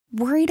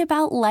Worried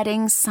about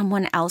letting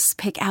someone else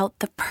pick out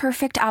the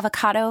perfect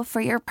avocado for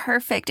your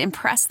perfect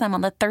impress them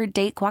on the third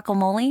date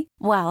guacamole?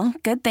 Well,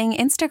 good thing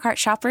Instacart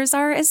shoppers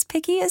are as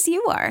picky as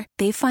you are.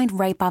 They find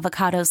ripe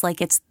avocados like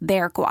it's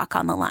their guac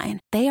on the line.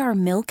 They are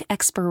milk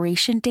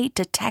expiration date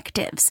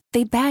detectives.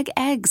 They bag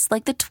eggs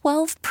like the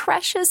 12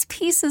 precious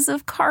pieces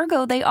of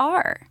cargo they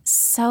are.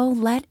 So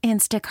let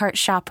Instacart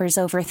shoppers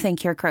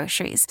overthink your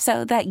groceries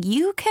so that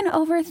you can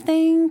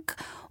overthink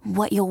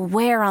what you'll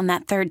wear on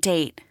that third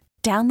date.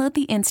 Download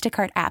the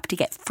Instacart app to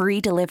get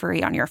free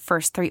delivery on your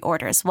first 3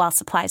 orders while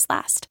supplies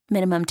last.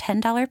 Minimum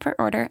 $10 per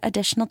order.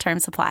 Additional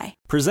terms apply.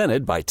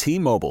 Presented by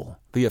T-Mobile,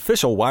 the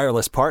official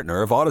wireless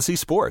partner of Odyssey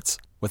Sports.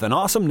 With an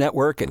awesome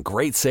network and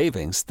great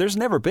savings, there's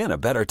never been a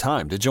better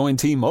time to join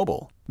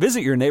T-Mobile. Visit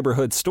your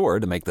neighborhood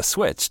store to make the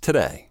switch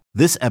today.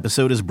 This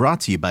episode is brought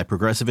to you by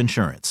Progressive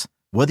Insurance.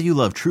 Whether you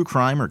love true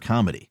crime or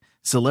comedy,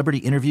 celebrity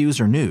interviews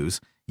or news,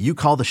 you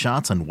call the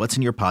shots on what's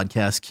in your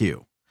podcast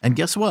queue. And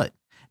guess what?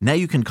 Now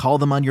you can call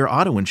them on your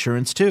auto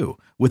insurance too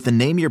with the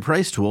Name Your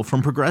Price tool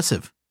from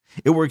Progressive.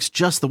 It works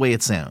just the way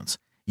it sounds.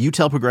 You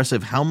tell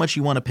Progressive how much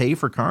you want to pay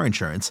for car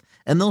insurance,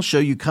 and they'll show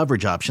you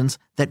coverage options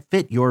that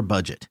fit your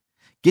budget.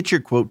 Get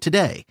your quote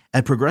today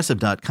at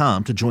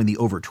Progressive.com to join the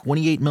over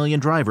 28 million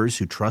drivers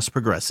who trust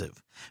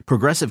Progressive.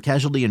 Progressive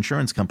Casualty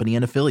Insurance Company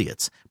and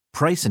Affiliates.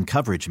 Price and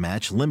coverage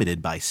match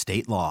limited by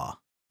state law.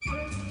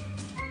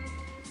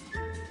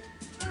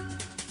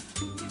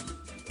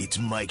 It's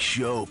Mike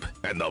Shope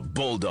and the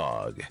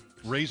Bulldog.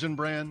 Raisin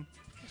Bran?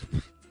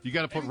 You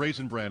got to put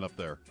Raisin Bran up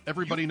there.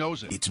 Everybody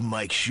knows it. It's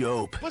Mike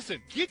Shope. Listen,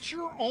 get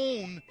your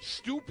own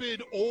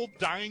stupid old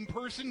dying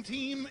person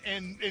team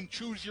and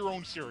choose your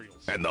own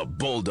cereals. And the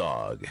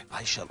Bulldog.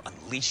 I shall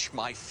unleash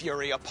my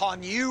fury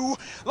upon you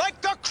like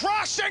the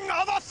crashing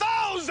of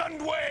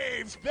 1,000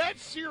 waves. That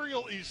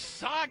cereal is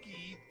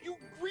soggy. You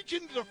reach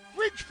into the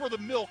fridge for the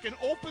milk and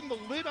open the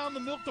lid on the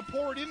milk to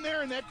pour it in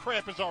there, and that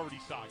crap is already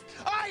soggy.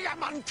 I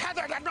am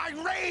untethered and my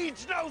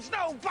rage knows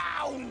no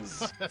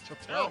bounds. That's a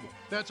problem.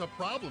 That's a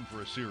problem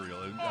for a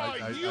cereal. Huge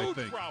I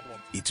think. problem.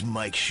 It's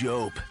Mike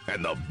Shope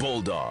and the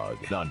Bulldog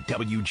on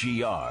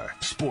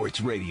WGR Sports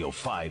Radio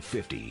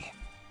 550.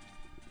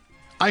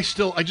 I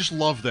just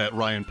love that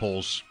Ryan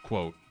Poles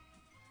quote.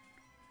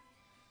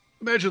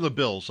 Imagine the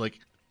Bills, like,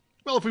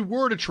 well, if we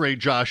were to trade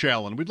Josh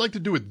Allen, we'd like to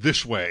do it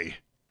this way.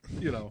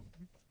 You know,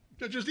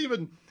 just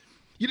even,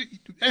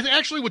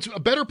 actually what's a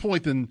better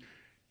point than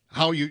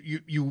how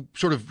you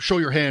sort of show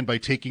your hand by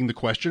taking the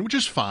question, which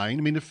is fine.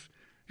 I mean, if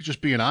you're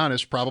just being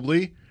honest,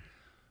 probably.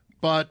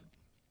 But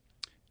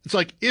it's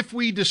like, if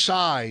we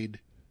decide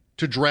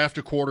to draft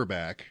a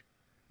quarterback,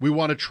 we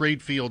want to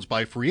trade Fields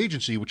by free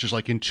agency, which is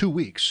like in 2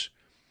 weeks.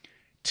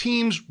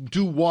 Teams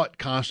do what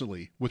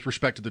constantly with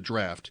respect to the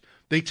draft?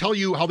 They tell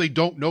you how they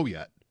don't know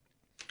yet.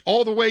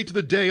 All the way to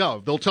the day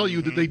of. They'll tell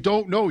you that they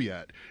don't know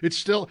yet. It's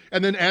still,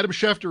 and then Adam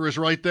Schefter is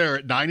right there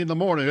at 9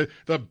 a.m.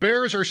 The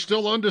Bears are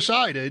still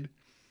undecided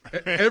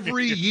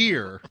every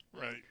year.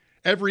 Right.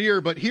 Every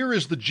year. But here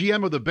is the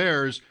GM of the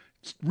Bears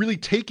really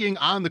taking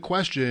on the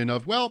question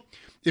of, well,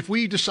 if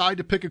we decide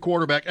to pick a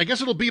quarterback, I guess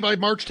it'll be by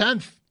March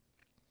 10th.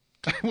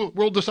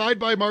 We'll decide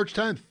by March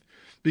 10th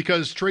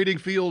because trading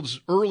Fields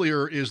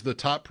earlier is the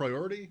top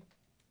priority.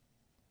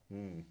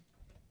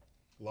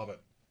 Love it.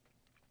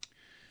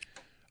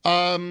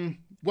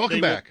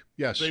 Welcome back.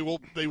 Yes. They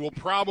will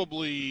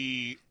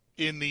probably,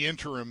 in the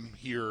interim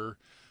here,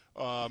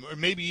 or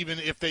maybe even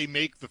if they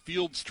make the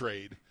Fields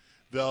trade,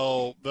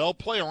 they'll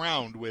play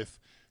around with,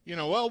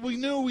 well, we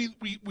knew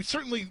we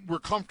certainly were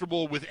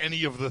comfortable with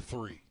any of the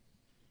three.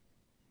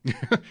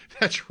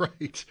 That's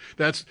right.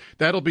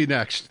 That'll be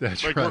next.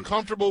 That's like right. We're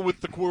comfortable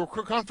with the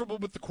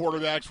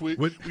quarterbacks. We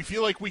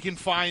feel like we can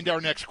find our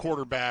next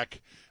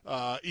quarterback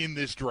in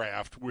this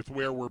draft with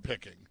where we're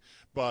picking.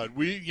 But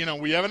we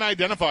haven't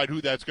identified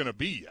who that's going to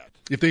be yet.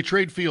 If they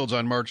trade Fields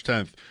on March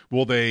 10th,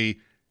 will they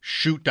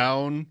shoot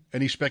down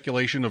any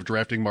speculation of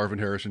drafting Marvin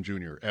Harrison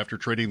Jr. after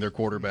trading their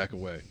quarterback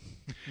away?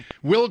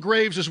 Will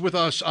Graves is with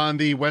us on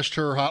the West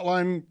Her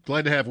Hotline.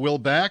 Glad to have Will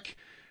back.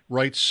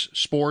 Writes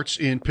sports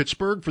in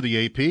Pittsburgh for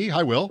the AP.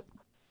 Hi, Will.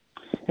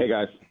 Hey,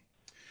 guys.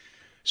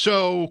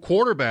 So,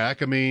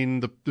 quarterback, I mean,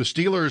 the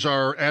Steelers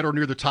are at or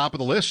near the top of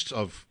the list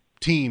of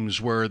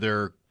teams where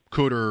there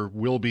could or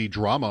will be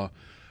drama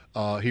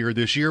here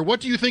this year.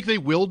 What do you think they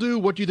will do?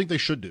 What do you think they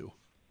should do?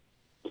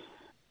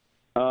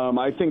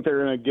 I think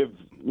they're going to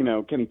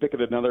give, Kenny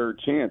Pickett another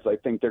chance. I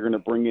think they're going to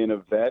bring in a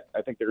vet.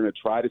 I think they're going to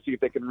try to see if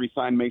they can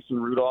re-sign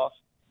Mason Rudolph.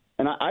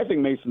 And I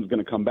think Mason's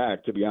going to come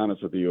back, to be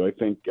honest with you. I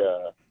think,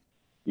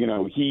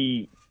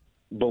 he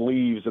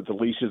believes that the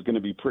leash is going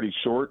to be pretty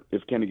short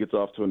if Kenny gets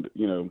off to,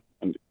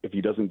 if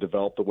he doesn't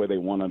develop the way they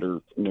want under,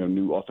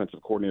 new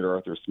offensive coordinator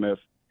Arthur Smith.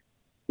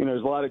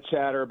 There's a lot of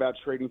chatter about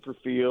trading for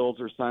Fields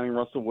or signing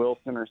Russell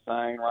Wilson or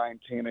signing Ryan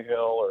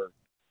Tannehill.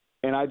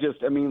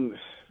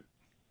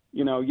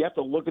 You have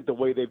to look at the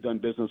way they've done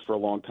business for a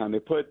long time. They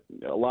put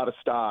a lot of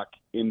stock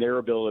in their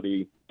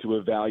ability to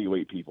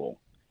evaluate people.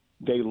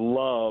 They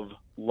love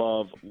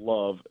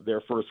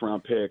their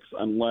first-round picks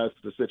unless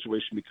the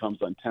situation becomes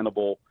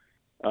untenable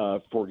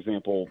for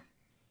example,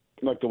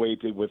 like the way he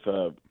did with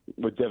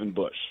Devin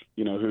Bush,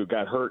 who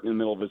got hurt in the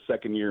middle of his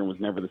second year and was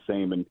never the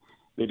same, and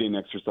they didn't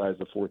exercise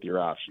the fourth-year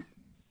option.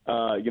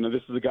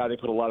 This is a guy they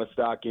put a lot of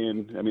stock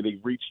in. I mean, they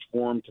reached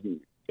for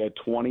him at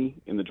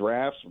 20 in the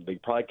draft. They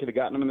probably could have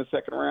gotten him in the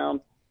second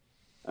round.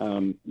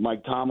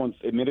 Mike Tomlin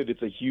admitted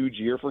it's a huge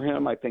year for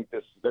him. I think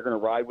they're going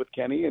to ride with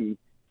Kenny, and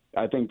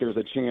I think there's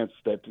a chance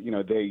that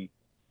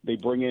they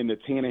bring in the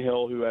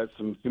Tannehill, who has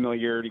some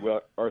familiarity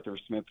with Arthur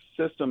Smith's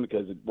system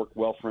because it worked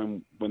well for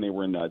him when they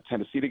were in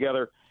Tennessee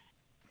together.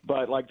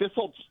 But like this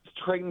whole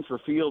trading for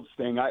Fields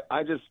thing,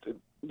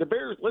 the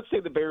Bears. Let's say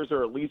the Bears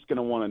are at least going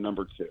to want a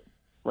number 2,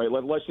 right?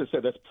 Let's just say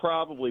that's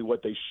probably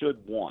what they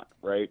should want,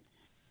 right?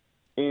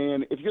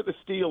 And if you're the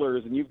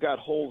Steelers and you've got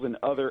holes in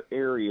other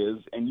areas,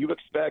 and you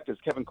expect, as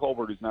Kevin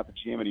Colbert, who's not the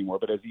GM anymore,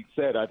 but as he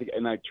said, I think,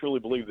 and I truly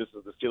believe this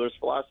is the Steelers'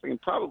 philosophy,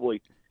 and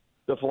probably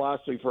the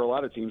philosophy for a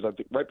lot of teams. I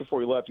think right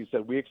before he left, he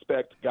said, we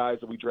expect guys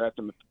that we draft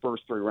in the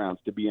first 3 rounds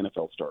to be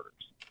NFL starters.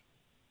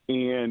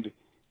 And,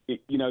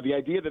 the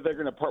idea that they're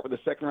going to part with a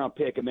second-round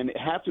pick and then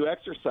have to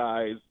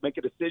make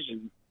a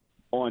decision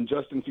on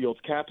Justin Fields'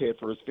 cap hit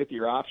for his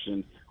 5th-year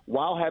option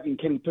while having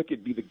Kenny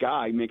Pickett be the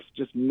guy makes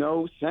just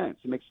no sense.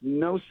 It makes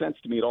no sense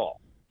to me at all.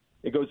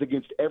 It goes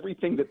against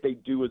everything that they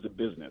do as a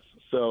business.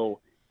 So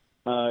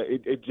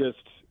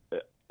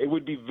it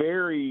would be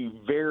very,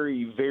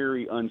 very,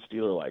 very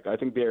un-Steeler-like. I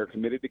think they are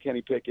committed to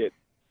Kenny Pickett.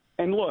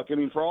 And look, I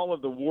mean, for all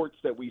of the warts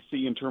that we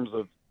see in terms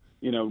of,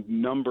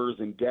 numbers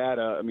and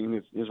data, I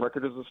mean, his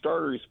record as a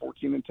starter, he's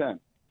 14-10.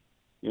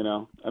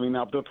 I mean,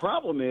 now the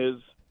problem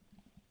is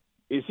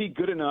he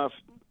good enough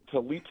to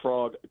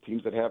leapfrog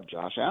teams that have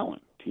Josh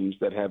Allen, teams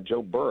that have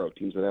Joe Burrow,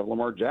 teams that have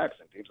Lamar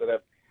Jackson, teams that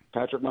have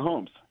Patrick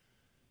Mahomes?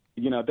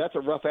 That's a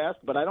rough ask,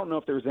 but I don't know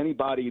if there's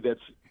anybody that's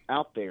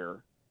out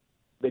there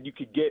that you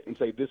could get and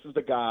say, this is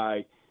the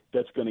guy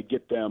that's going to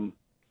get them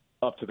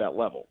up to that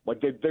level. Like,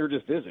 there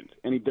just isn't.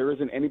 There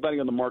isn't anybody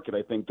on the market,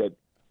 I think, that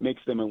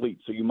makes them elite.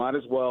 So you might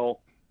as well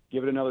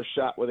give it another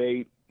shot with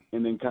 8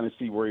 and then kind of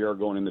see where you are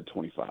going into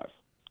 25.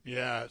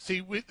 Yeah,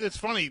 see, it's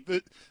funny.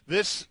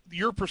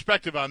 Your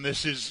perspective on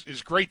this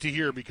is great to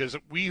hear, because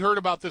we heard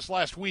about this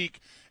last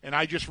week, and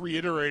I just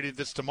reiterated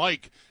this to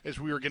Mike as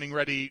we were getting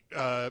ready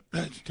to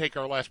take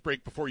our last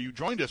break before you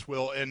joined us,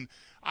 Will, and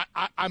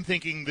I'm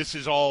thinking this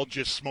is all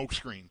just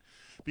smokescreen,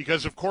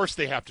 because of course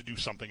they have to do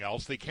something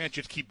else. They can't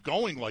just keep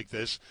going like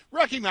this,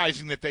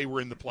 recognizing that they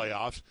were in the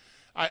playoffs.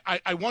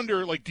 I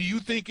wonder, do you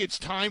think it's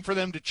time for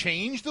them to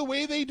change the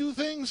way they do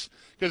things?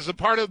 Because a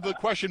part of the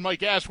question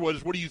Mike asked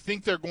was, what do you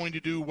think they're going to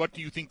do? What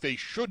do you think they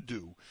should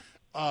do?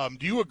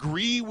 Do you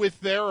agree with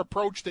their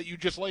approach that you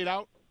just laid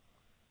out?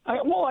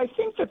 I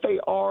think that they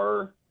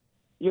are,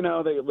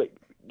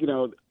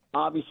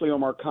 obviously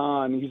Omar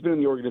Khan, he's been in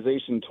the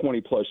organization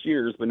 20-plus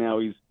years, but now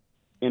he's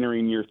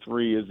entering year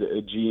 3 as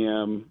a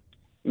GM.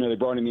 They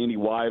brought in Andy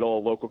Weidel,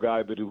 a local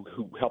guy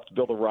who helped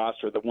build a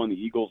roster that won the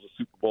Eagles a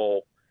Super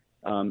Bowl.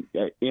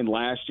 In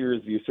last year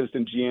as the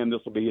assistant GM, this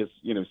will be his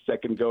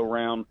second go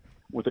round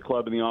with the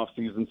club in the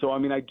offseason. So I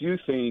mean, I do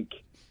think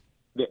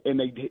that,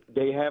 and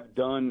they have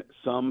done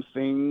some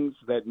things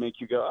that make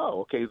you go,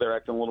 oh, okay, they're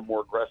acting a little more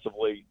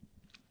aggressively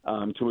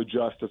to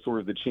adjust to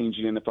sort of the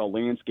changing NFL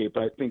landscape.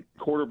 But I think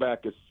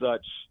quarterback is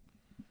such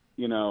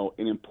an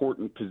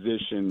important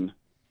position,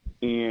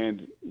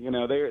 and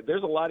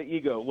there's a lot of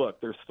ego.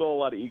 Look, there's still a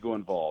lot of ego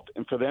involved,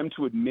 and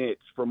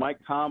for Mike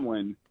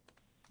Tomlin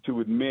to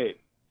admit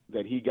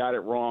that he got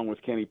it wrong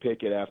with Kenny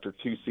Pickett after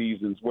 2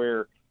 seasons,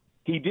 where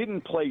he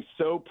didn't play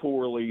so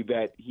poorly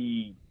that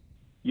he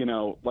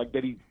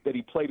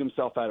he played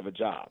himself out of a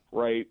job,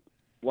 right?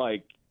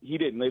 Like, he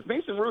didn't. If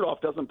Mason Rudolph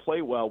doesn't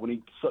play well when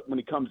he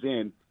comes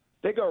in,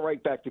 they go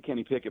right back to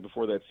Kenny Pickett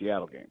before that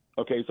Seattle game.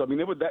 Okay, so I mean,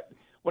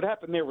 what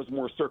happened there was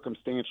more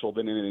circumstantial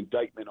than an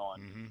indictment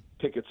on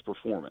Pickett's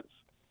performance.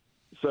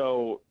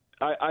 So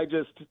I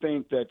just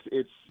think that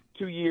it's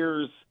 2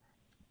 years.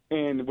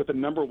 And with the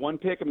number 1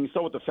 pick, I mean, you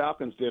saw what the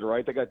Falcons did,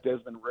 right? They got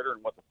Desmond Ridder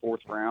in,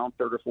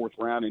 third or fourth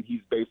round, and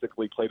he's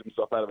basically played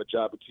himself out of a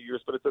job in 2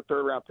 years. But it's a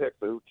third-round pick,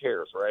 so who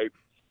cares, right?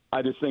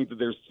 I just think that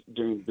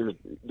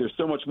there's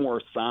so much more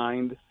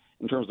assigned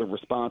in terms of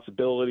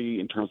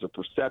responsibility, in terms of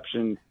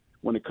perception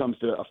when it comes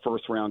to a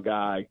first-round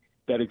guy,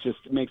 that it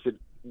just makes it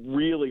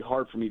really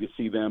hard for me to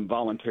see them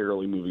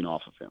voluntarily moving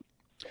off of him.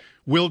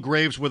 Will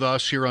Graves with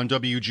us here on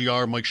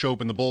WGR, Mike Schopp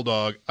and the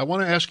Bulldog. I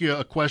want to ask you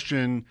a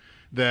question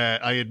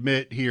that I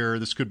admit here,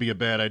 this could be a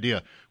bad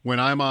idea. When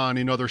I'm on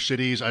in other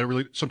cities, I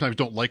really sometimes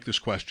don't like this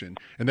question,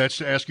 and that's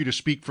to ask you to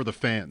speak for the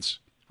fans,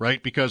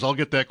 right? Because I'll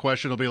get that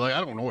question. I'll be like,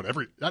 I don't know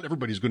not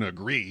everybody's going to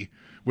agree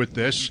with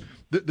this.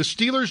 The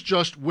Steelers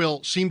just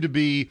will seem to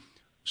be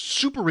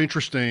super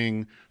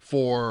interesting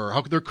for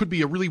how there could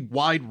be a really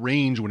wide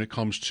range when it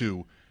comes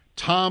to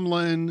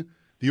Tomlin,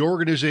 the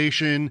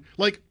organization.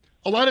 Like,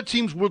 a lot of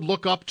teams would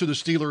look up to the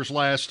Steelers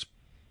last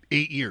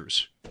 8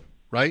 years,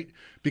 right?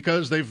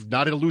 Because they've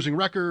not had a losing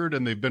record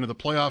and they've been to the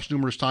playoffs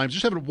numerous times,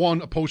 just haven't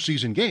won a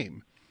postseason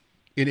game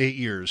in 8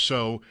 years.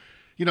 So,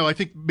 I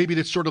think maybe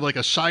that's sort of like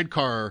a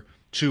sidecar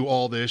to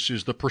all this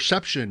is the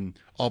perception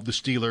of the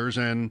Steelers.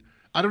 And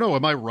I don't know,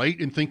 am I right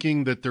in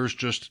thinking that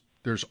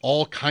there's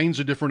all kinds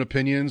of different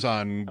opinions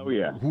on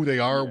who they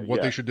are,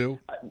 what they should do?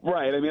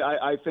 Right. I mean,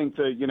 I think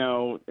that,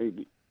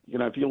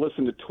 if you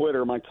listen to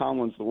Twitter, Mike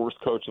Tomlin's the worst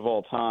coach of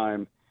all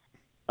time.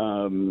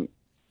 If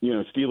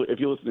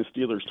you listen to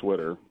Steelers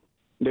Twitter,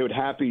 they would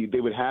happily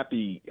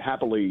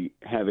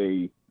have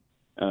a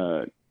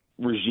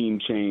regime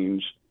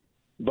change.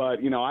 But,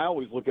 I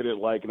always look at it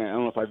like, and I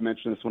don't know if I've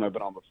mentioned this when I've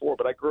been on before,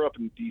 but I grew up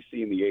in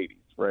D.C. in the 80s,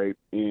 right?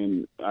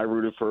 And I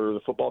rooted for the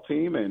football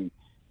team, and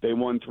they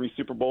won 3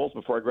 Super Bowls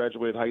before I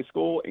graduated high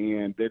school.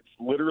 And it's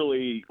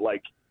literally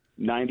like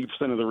 90%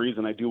 of the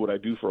reason I do what I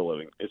do for a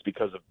living is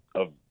because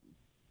of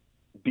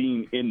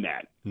being in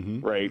that,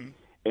 right?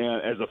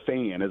 And as a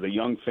fan, as a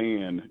young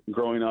fan,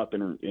 growing up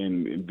and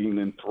being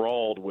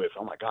enthralled with,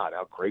 oh, my God,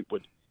 how great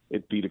would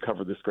it be to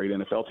cover this great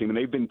NFL team? And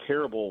they've been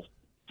terrible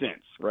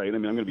since, right? I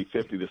mean, I'm going to be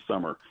 50 this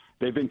summer.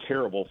 They've been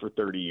terrible for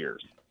 30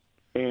 years.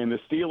 And the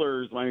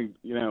Steelers,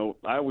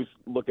 I always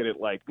look at it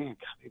like, man,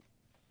 God,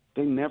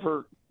 they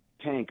never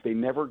tank. They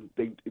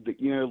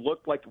it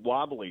looked like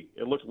wobbly.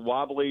 It looked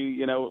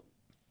wobbly,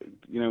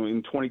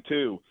 in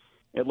 22.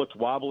 It looked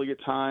wobbly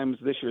at times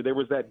this year. There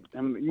was that,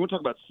 you want to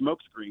talk about smoke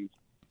screens.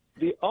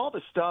 All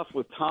the stuff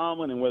with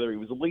Tomlin and whether he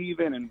was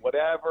leaving and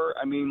whatever,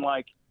 I mean,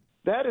 like,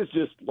 that is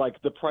just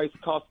like the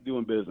cost of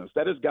doing business.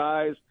 That is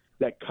guys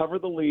that cover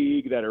the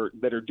league that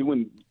are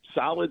doing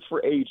solids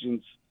for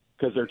agents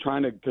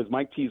because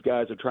Mike T's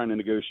guys are trying to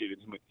negotiate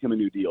him a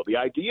new deal. The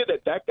idea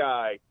that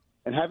guy,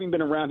 and having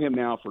been around him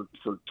now for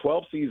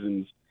 12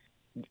 seasons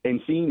and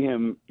seeing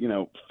him,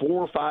 4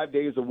 or 5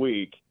 days a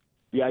week,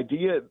 the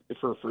idea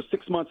for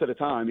 6 months at a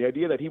time, the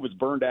idea that he was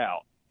burned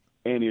out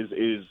and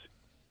is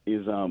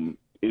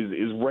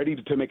ready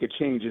to make a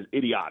change is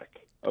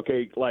idiotic.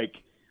 Okay,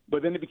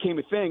 but then it became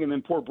a thing, and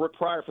then poor Brooke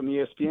Pryor from the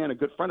ESPN, a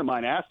good friend of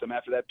mine, asked him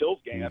after that Bills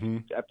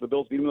game, after the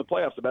Bills beat him in the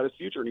playoffs, about his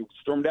future, and he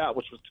stormed out,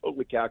 which was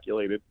totally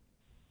calculated.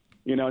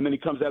 And then he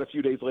comes out a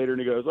few days later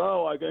and he goes,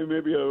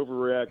 maybe I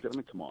overreacted. I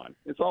mean, come on.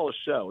 It's all a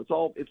show. It's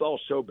all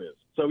showbiz.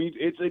 So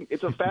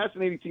it's a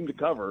fascinating team to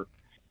cover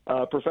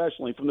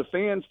professionally. From the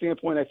fan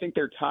standpoint, I think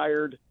they're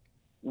tired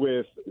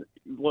with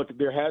 – look,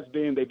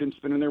 they've been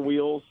spinning their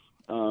wheels.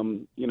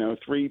 3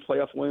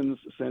 playoff wins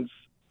since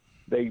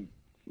they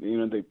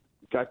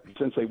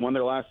won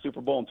their last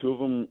Super Bowl, and 2 of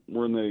them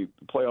were in the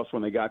playoffs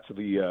when they got to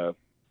the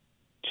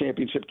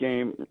championship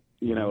game, to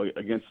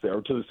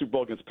the Super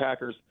Bowl against the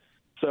Packers.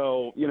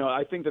 So,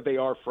 I think that they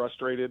are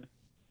frustrated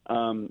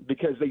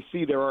because they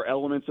see there are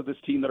elements of this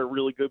team that are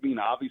really good. I mean,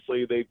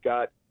 obviously they've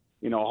got,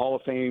 a Hall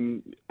of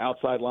Fame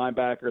outside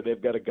linebacker. They've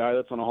got a guy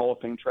that's on a Hall of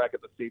Fame track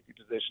at the safety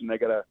position. They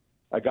got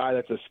a guy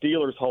that's a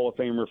Steelers Hall of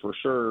Famer for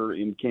sure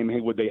in Cam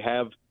Haywood. They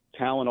have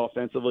talent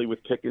offensively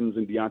with Pickens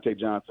and Deontay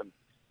Johnson.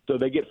 So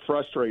they get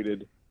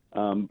frustrated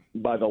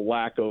by the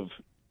lack of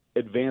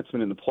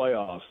advancement in the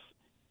playoffs.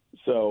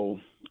 So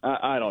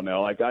I don't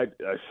know.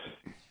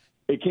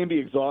 It can be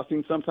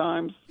exhausting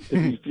sometimes if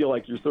you feel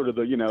like you're sort of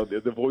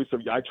the voice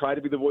of. I try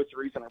to be the voice of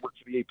reason. I work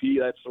for the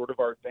AP. That's sort of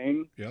our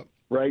thing,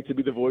 right? To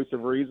be the voice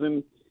of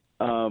reason.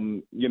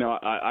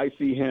 I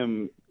see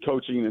him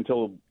coaching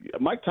until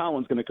Mike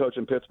Tomlin's going to coach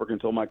in Pittsburgh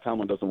until Mike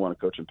Tomlin doesn't want to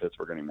coach in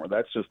Pittsburgh anymore.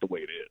 That's just the way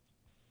it is.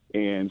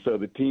 And so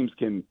the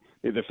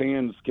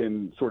fans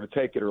can sort of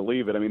take it or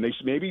leave it. I mean,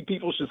 maybe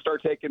people should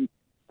start taking.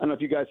 I don't know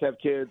if you guys have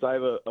kids. I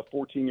have a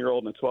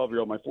 14-year-old and a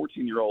 12-year-old. My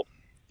 14-year-old,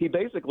 he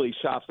basically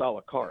shops a la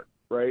carte.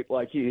 Right,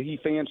 like he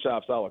fan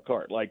shops a la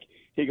carte. Like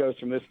he goes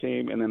from this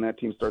team, and then that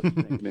team starts to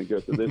think, and then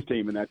goes to this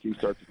team, and that team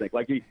starts to think.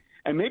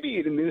 And maybe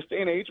in this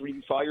day and age, where you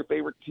can follow your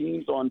favorite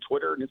teams on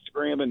Twitter and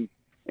Instagram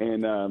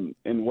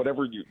and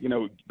whatever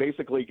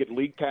basically get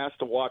league pass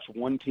to watch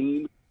one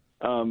team.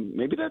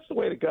 Maybe that's the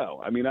way to go.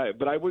 I mean,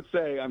 but I would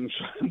say I'm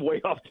way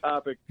off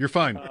topic. You're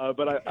fine.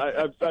 But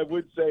I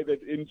would say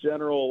that in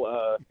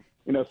general,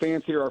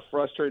 fans here are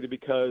frustrated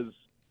because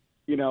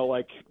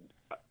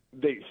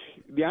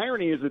the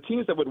irony is the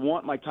teams that would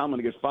want Mike Tomlin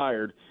to get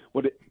fired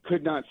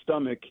could not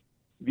stomach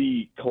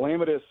the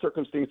calamitous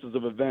circumstances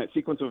of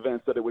sequence of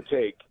events that it would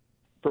take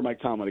for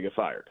Mike Tomlin to get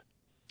fired,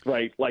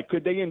 right? Like,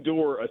 could they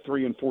endure a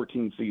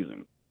 3-14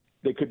 season?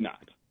 They could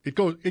not. It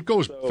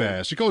goes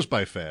fast. It goes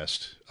by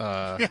fast.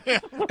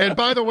 And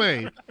by the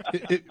way,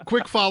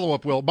 quick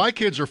follow-up, Will. My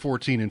kids are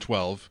 14 and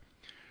 12.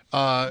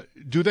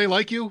 Do they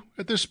like you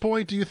at this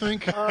point, do you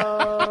think?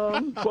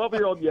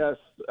 12-year-old, yes.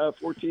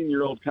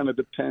 14-year-old kind of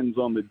depends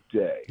on the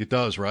day. It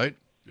does, right?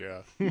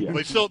 Yeah.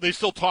 They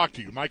still talk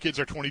to you. My kids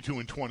are 22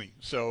 and 20,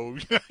 so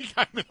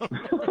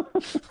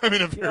I'm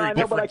in a very I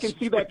know, but I can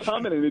see that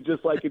coming, and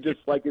it's like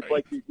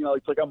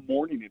I'm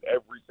mourning it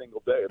every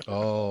single day.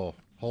 Oh,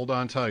 hold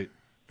on tight.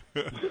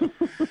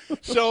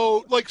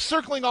 So,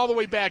 circling all the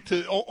way back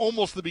to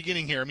almost the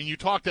beginning here, I mean, you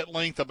talked at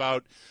length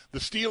about the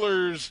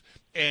Steelers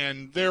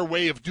and their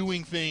way of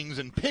doing things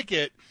and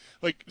Pickett.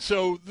 Like,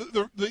 so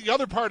the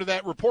other part of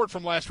that report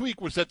from last week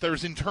was that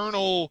there's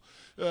internal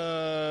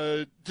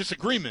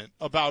disagreement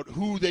about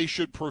who they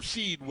should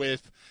proceed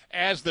with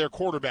as their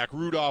quarterback,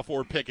 Rudolph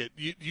or Pickett.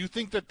 Do you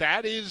think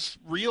that is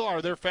real?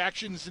 Are there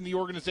factions in the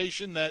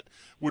organization that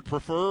would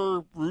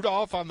prefer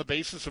Rudolph on the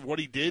basis of what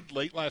he did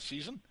late last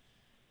season?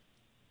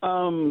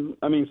 I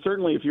mean,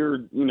 certainly if you're,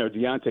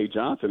 Deontay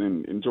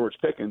Johnson and George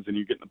Pickens and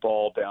you're getting the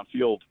ball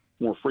downfield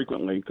more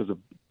frequently because of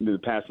the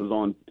passes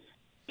on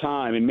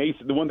time. And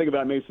Mason, the one thing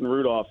about Mason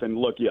Rudolph, and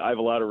look, I have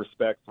a lot of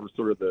respect for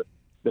sort of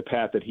the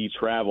path that he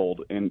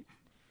traveled, and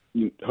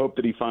you hope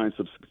that he finds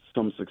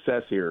some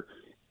success here.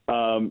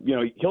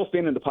 He'll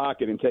stand in the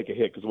pocket and take a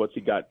hit because what's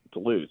he got to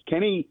lose?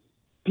 Kenny,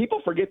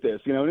 people forget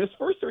this. In his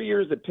first 3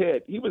 years at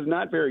Pitt, he was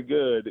not very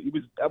good.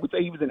 I would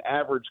say he was an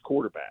average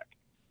quarterback,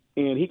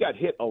 and he got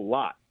hit a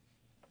lot.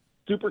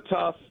 Super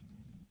tough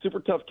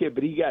kid,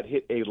 but he got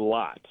hit a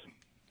lot.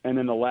 And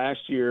then the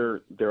last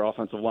year, their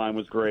offensive line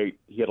was great.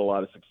 He had a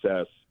lot of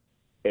success.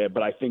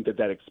 But I think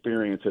that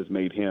experience has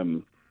made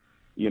him,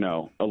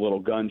 a little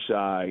gun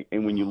shy.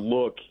 And when you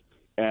look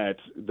at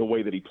the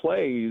way that he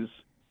plays,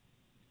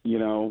 he's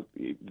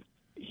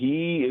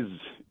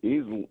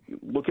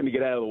looking to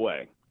get out of the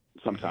way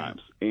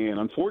sometimes. And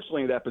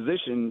unfortunately, in that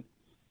position,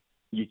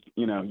 you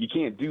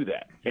can't do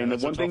that. Yeah, and the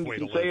one thing you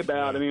can say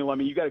about,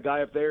 you got a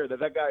guy up there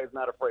that guy is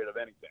not afraid of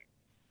anything.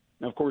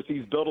 Now, of course,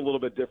 he's built a little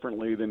bit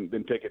differently than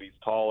Pickett. He's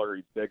taller,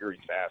 he's bigger,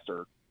 he's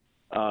faster.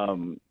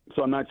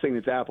 So I'm not saying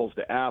it's apples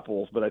to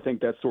apples, but I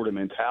think that sort of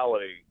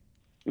mentality,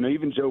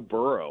 even Joe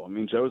Burrow.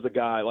 Joe's a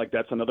guy,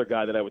 that's another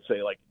guy that I would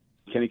say,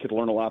 Kenny could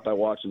learn a lot by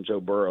watching Joe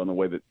Burrow in the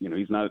way that,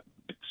 he's not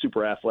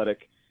super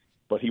athletic,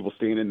 but he will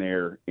stand in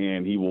there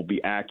and he will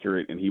be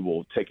accurate and he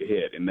will take a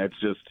hit. And that's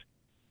just,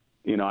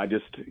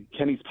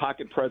 Kenny's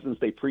pocket presence,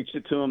 they preached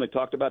it to him. They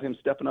talked about him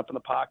stepping up in the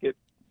pocket.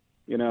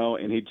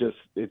 And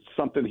it's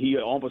something he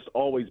almost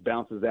always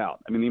bounces out.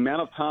 The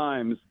amount of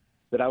times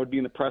that I would be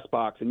in the press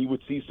box and you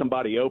would see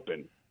somebody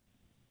open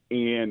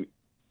and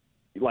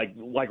like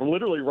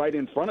literally right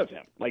in front of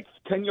him,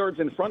 10 yards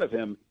in front of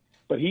him,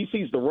 but he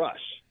sees the rush.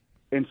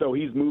 And so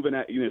he's moving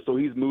so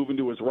he's moving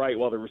to his right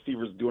while the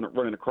receiver's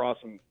running a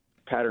crossing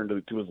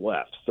pattern to his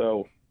left.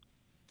 So,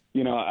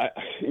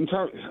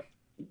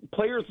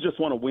 players just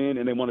want to win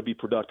and they want to be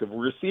productive.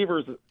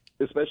 Receivers,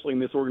 especially in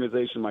this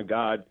organization, my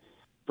God,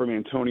 from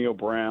Antonio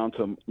Brown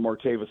to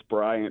Martavis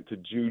Bryant to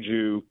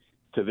Juju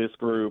to this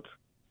group,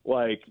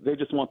 they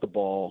just want the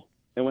ball.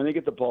 And when they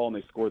get the ball and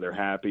they score, they're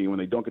happy. When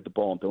they don't get the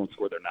ball and don't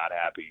score, they're not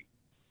happy.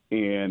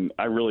 And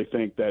I really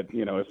think that,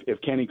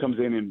 if Kenny comes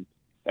in and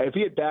if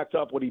he had backed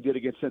up what he did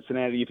against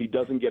Cincinnati, if he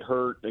doesn't get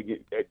hurt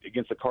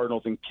against the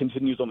Cardinals and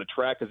continues on the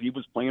track, because he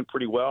was playing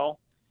pretty well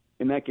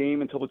in that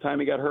game until the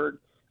time he got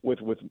hurt with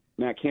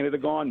Matt Canada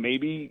gone,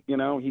 maybe,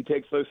 he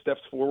takes those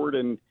steps forward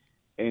and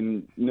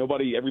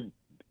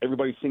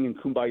everybody's singing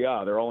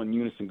Kumbaya. They're all in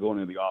unison going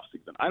into the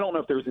offseason. I don't know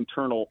if there's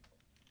internal,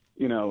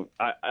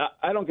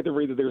 I don't get to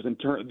read that there's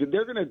internal.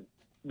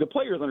 The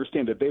players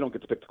understand that they don't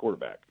get to pick the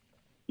quarterback.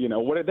 They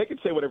can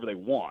say whatever they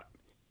want.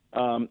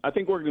 I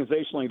think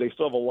organizationally they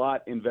still have a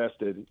lot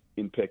invested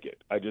in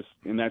Pickett.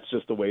 And that's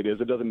just the way it is.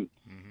 It doesn't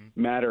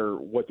matter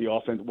what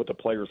the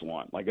players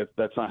want.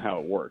 That's not how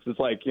it works. It's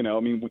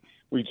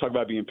we talk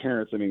about being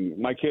parents.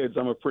 My kids,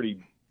 I'm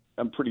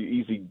pretty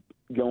easy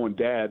going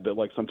dad, but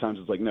sometimes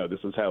it's no, this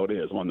is how it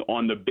is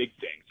on the big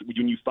things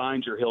when you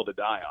find your hill to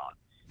die on.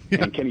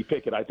 Yeah. And Kenny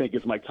Pickett, I think,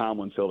 is Mike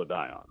Tomlin's hill to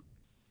die on.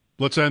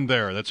 Let's end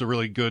there. That's a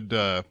really good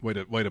way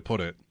to put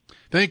it.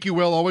 Thank you,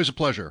 Will. Always a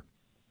pleasure.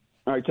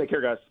 All right, take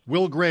care, guys.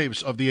 Will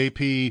Graves of the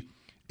AP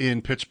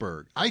in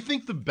Pittsburgh. I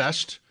think the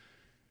best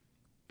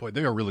 – boy,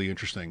 they are really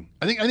interesting.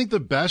 I think the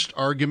best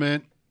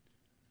argument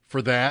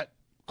for that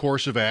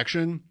course of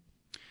action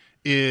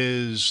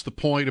is the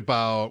point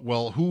about,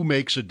 well, who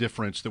makes a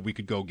difference that we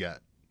could go get?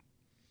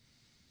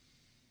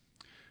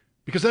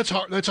 Because that's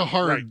a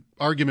hard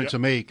argument to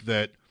make,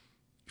 that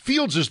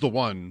Fields is the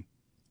one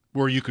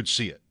where you could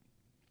see it.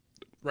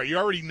 Right, you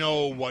already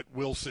know what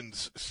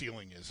Wilson's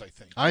ceiling is, I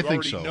think. I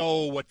think so. You already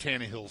know what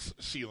Tannehill's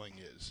ceiling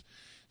is.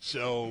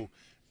 So,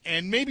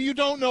 and maybe you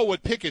don't know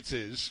what Pickett's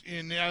is,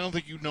 and I don't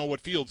think you know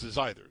what Fields is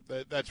either.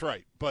 That's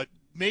right. But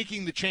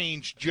making the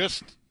change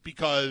just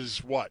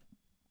because, what,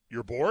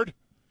 you're bored?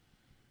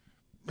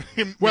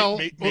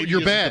 Well,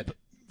 you're bad.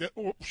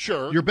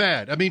 Sure. You're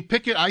bad.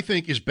 Pickett, I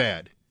think, is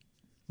bad.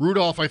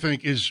 Rudolph, I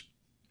think, is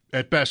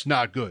at best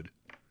not good.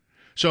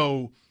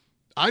 So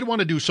I'd want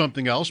to do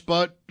something else,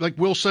 but like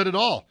Will said it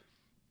all,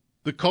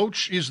 the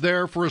coach is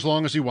there for as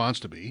long as he wants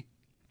to be.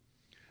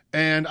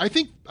 And I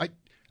think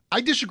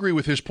I disagree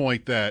with his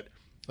point that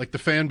the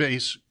fan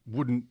base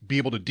wouldn't be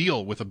able to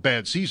deal with a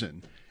bad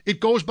season. It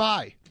goes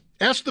by.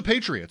 Ask the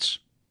Patriots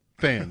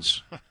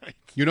fans.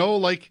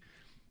 Right.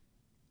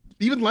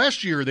 Even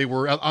last year they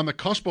were on the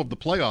cusp of the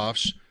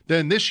playoffs.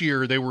 Then this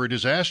year they were a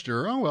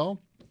disaster. Oh,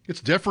 well,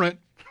 it's different.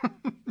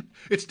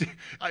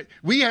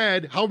 We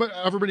had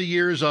however many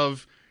years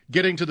of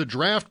getting to the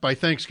draft by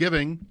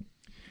Thanksgiving.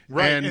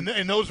 Right,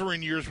 and those were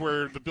in years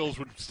where the Bills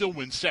would still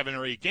win 7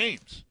 or 8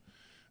 games.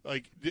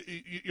 Like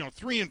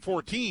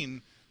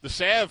 3-14. The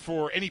salve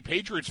for any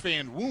Patriots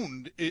fans'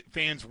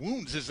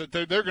 wounds is that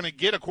they're going to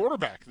get a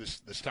quarterback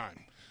this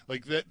time.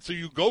 Like that, so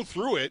you go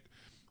through it.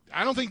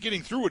 I don't think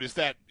getting through it is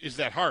that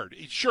hard.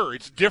 Sure,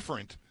 it's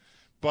different,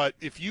 but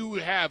if you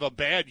have a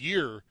bad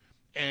year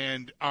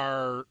and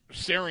are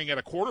staring at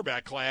a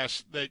quarterback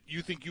class that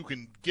you think you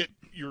can get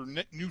your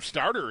new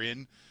starter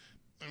in,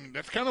 I mean,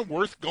 that's kind of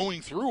worth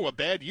going through a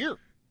bad year.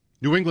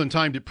 New England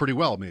timed it pretty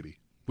well. Maybe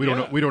we don't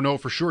know. We don't know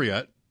for sure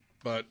yet,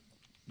 but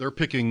they're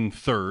picking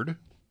third.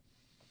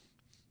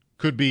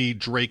 Could be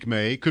Drake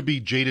May. Could be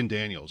Jaden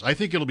Daniels. I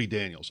think it'll be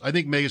Daniels. I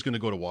think May is going to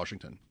go to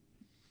Washington.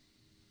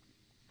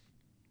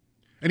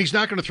 And he's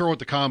not going to throw at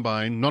the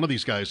combine. None of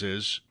these guys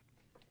is.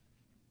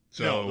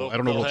 So I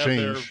don't know what'll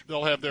change.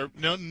 They'll have their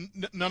none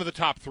of the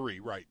top three,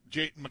 right?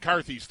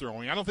 McCarthy's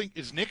throwing. I don't think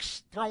is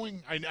Nick's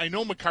throwing. I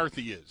know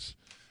McCarthy is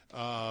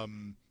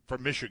from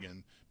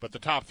Michigan, but the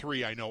top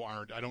three I know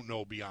aren't. I don't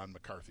know beyond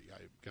McCarthy. I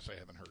guess I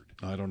haven't heard.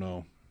 I don't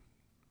know.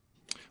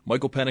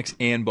 Michael Penix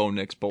and Bo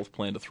Nix both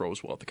plan to throw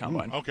as well at the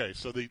combine. Okay,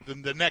 so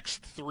the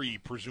next three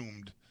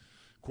presumed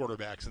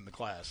quarterbacks in the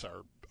class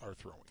are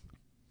throwing.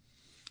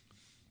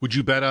 Would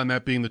you bet on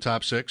that being the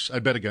top six?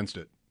 I'd bet against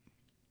it.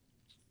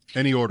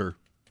 Any order.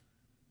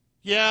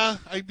 Yeah,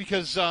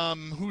 because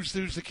who's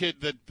the kid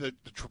that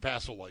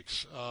Trapasso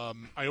likes?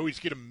 I always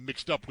get him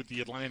mixed up with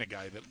the Atlanta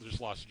guy that just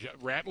lost.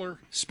 Rattler?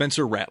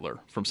 Spencer Rattler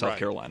from South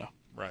Carolina.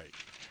 Right.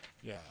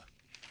 Yeah.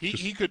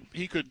 He could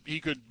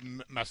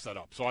mess that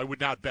up. So I would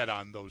not bet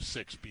on those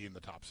six being the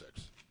top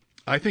six.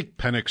 I think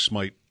Penix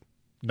might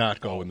not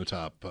go in the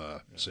top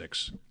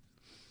six.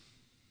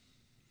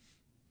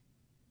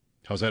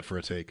 How's that for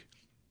a take?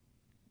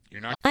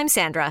 I'm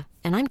Sandra,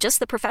 and I'm just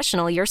the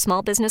professional your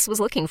small business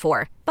was looking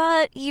for.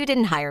 But you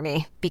didn't hire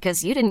me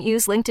because you didn't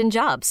use LinkedIn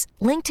Jobs.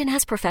 LinkedIn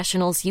has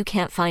professionals you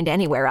can't find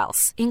anywhere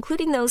else,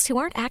 including those who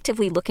aren't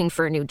actively looking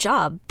for a new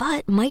job,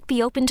 but might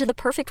be open to the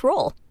perfect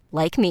role,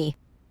 like me.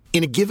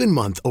 In a given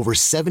month, over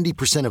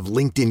 70% of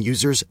LinkedIn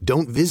users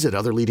don't visit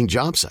other leading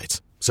job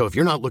sites. So if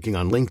you're not looking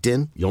on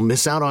LinkedIn, you'll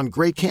miss out on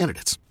great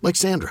candidates like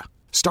Sandra.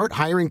 Start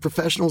hiring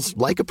professionals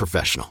like a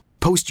professional.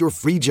 Post your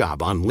free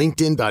job on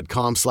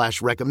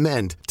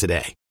linkedin.com/recommend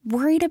today.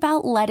 Worried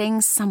about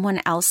letting someone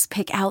else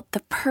pick out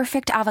the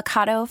perfect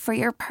avocado for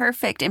your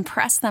perfect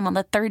impress them on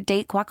the third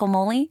date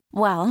guacamole?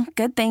 Well,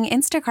 good thing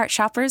Instacart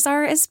shoppers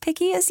are as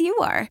picky as you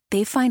are.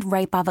 They find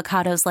ripe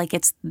avocados like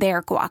it's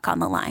their guac on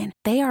the line.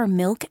 They are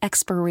milk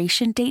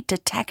expiration date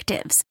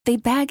detectives. They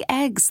bag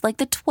eggs like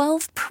the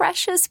 12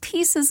 precious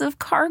pieces of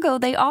cargo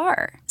they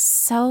are.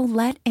 So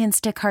let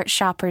Instacart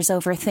shoppers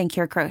overthink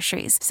your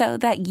groceries so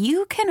that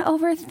you can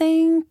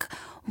overthink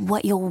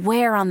what you'll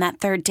wear on that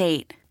third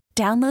date.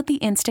 Download the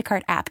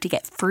Instacart app to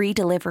get free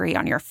delivery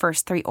on your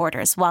first 3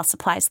 orders while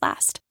supplies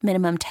last.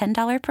 Minimum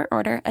 $10 per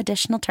order.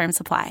 Additional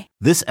terms apply.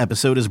 This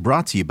episode is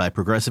brought to you by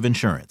Progressive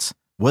Insurance.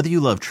 Whether you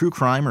love true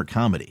crime or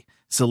comedy,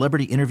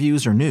 celebrity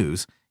interviews or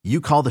news, you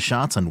call the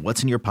shots on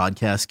what's in your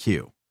podcast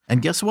queue.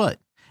 And guess what?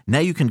 Now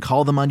you can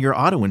call them on your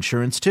auto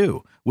insurance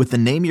too with the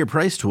Name Your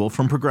Price tool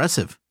from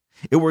Progressive.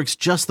 It works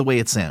just the way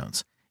it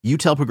sounds. You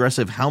tell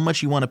Progressive how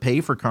much you want to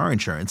pay for car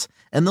insurance,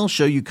 and they'll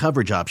show you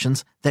coverage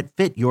options that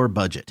fit your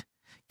budget.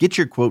 Get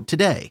your quote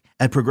today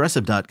at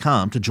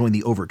Progressive.com to join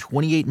the over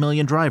 28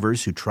 million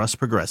drivers who trust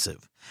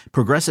Progressive.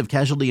 Progressive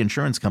Casualty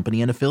Insurance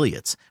Company and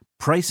Affiliates.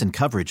 Price and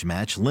coverage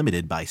match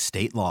limited by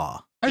state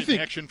law. I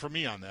think action for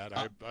me on that.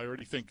 I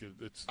already think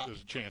there's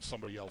a chance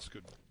somebody else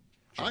could.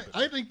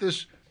 I think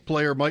this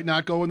player might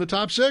not go in the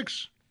top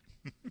six.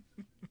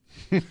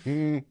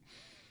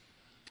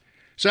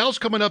 Sal's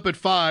coming up at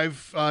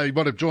 5. You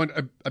want to join?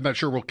 I'm not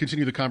sure we'll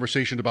continue the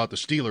conversation about the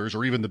Steelers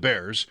or even the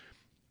Bears.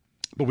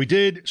 But we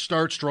did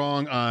start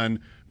strong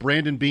on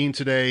Brandon Beane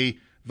today,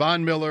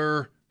 Von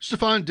Miller,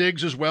 Stephon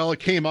Diggs as well.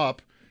 It came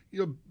up.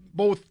 You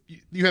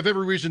have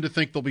every reason to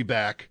think they'll be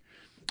back.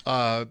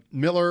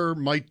 Miller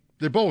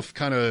they're both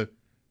they're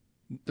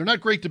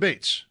not great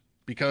debates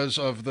because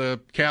of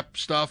the cap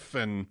stuff.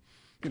 And,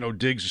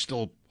 Diggs is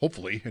still,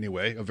 hopefully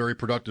anyway, a very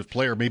productive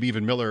player. Maybe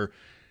even Miller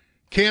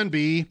can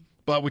be.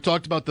 But we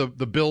talked about the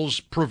Bills'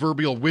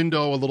 proverbial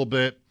window a little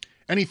bit.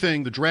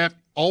 Anything, the draft,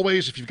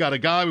 always, if you've got a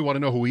guy, we want to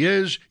know who he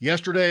is.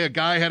 Yesterday, a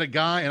guy had a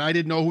guy, and I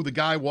didn't know who the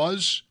guy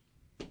was,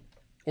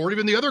 or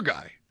even the other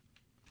guy,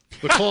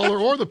 the caller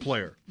or the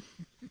player.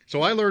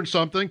 So I learned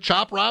something.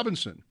 Chop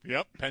Robinson.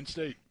 Yep, Penn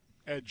State,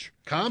 edge.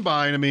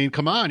 Combine,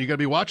 come on. You got to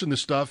be watching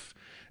this stuff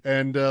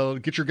and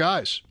get your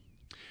guys.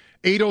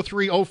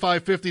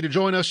 803-0550 to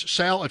join us.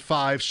 Sal at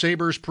 5,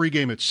 Sabres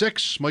pregame at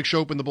 6. Mike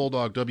Schopp and the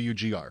Bulldog,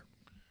 WGR.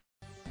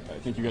 I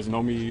think you guys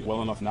know me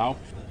well enough now.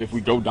 If we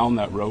go down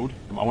that road,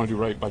 I want to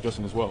do right by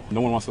Justin as well. No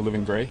one wants to live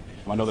in gray.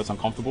 I know that's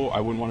uncomfortable. I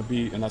wouldn't want to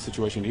be in that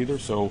situation either.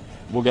 So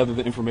we'll gather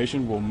the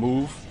information. We'll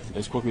move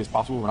as quickly as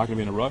possible. We're not going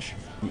to be in a rush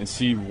and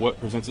see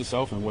what presents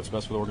itself and what's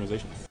best for the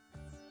organization.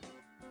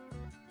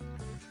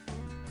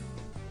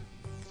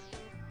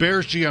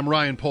 Bears GM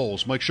Ryan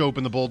Poles, Mike Schopp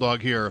and the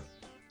Bulldog here.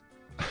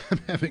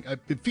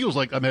 It feels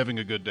like I'm having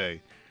a good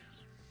day.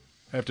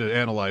 I have to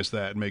analyze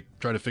that and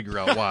try to figure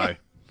out why.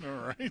 All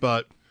right.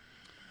 But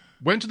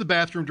went to the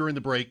bathroom during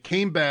the break,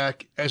 came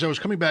back. As I was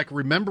coming back,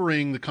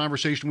 remembering the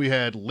conversation we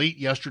had late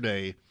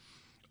yesterday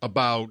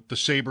about the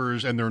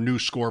Sabres and their new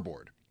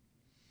scoreboard,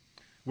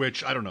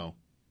 which, I don't know.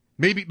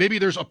 Maybe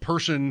there's a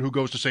person who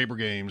goes to Sabre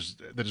games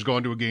that has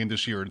gone to a game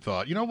this year and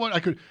thought, you know what,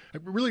 I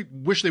really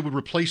wish they would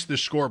replace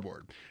this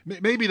scoreboard.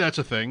 Maybe that's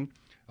a thing.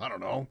 I don't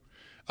know.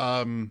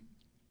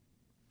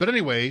 But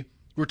anyway,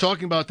 we were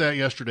talking about that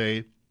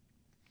yesterday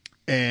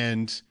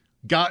and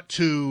got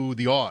to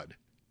the odd.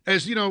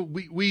 As you know,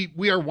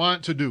 we are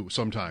wont to do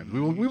sometimes.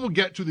 We will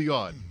get to the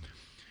odd.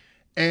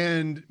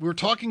 And we were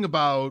talking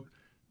about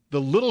the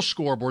little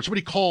scoreboard.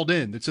 Somebody called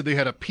in that said they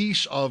had a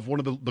piece of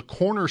one of the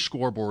corner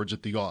scoreboards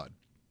at the odd.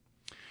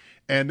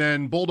 And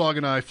then Bulldog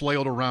and I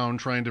flailed around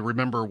trying to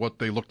remember what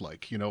they looked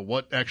like. You know,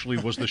 what actually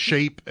was the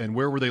shape and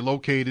where were they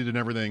located and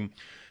everything.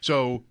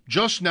 So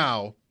just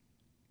now,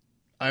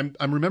 I'm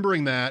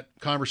remembering that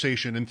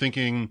conversation and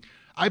thinking,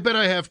 I bet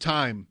I have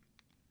time.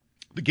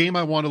 The game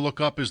I want to look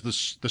up is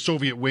the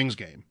Soviet Wings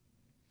game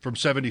from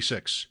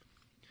 '76,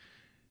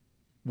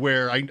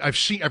 where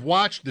I've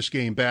watched this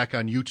game back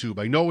on YouTube.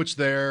 I know it's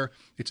there.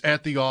 It's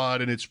at the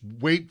odd, and it's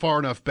way far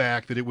enough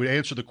back that it would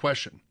answer the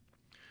question.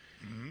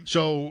 Mm-hmm.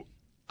 So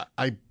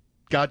I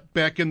got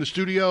back in the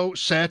studio,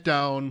 sat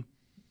down,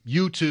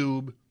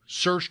 YouTube,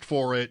 searched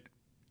for it,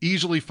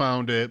 easily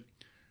found it.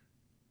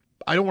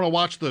 I don't want to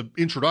watch the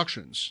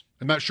introductions.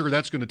 I'm not sure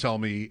that's going to tell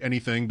me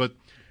anything, but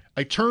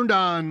I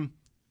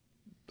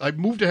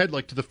moved ahead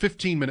like to the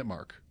 15-minute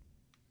mark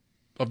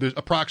of this,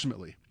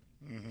 approximately,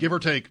 give or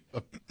take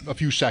a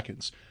few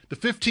seconds. The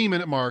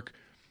 15-minute mark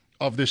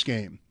of this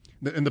game,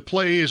 and the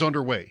play is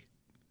underway.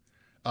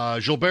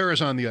 Gilbert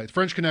is on the ice.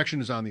 French Connection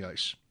is on the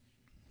ice.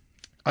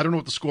 I don't know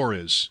what the score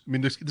is. I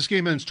mean, this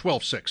game ends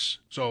 12-6,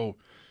 so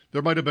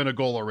there might have been a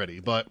goal already.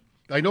 But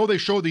I know they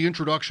showed the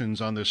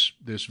introductions on this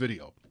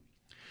video.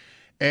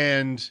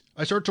 And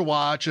I start to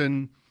watch,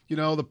 and, you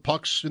know, the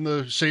puck's in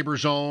the Sabre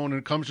zone, and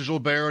it comes to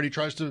Gilbert, and he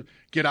tries to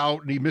get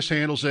out, and he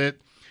mishandles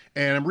it.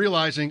 And I'm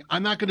realizing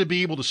I'm not going to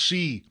be able to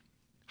see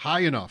high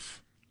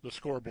enough. The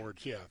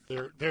scoreboards, yeah.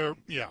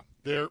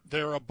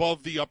 They're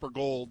above the upper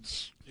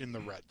golds in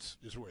the Reds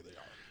is where they are.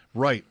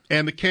 Right.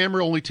 And the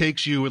camera only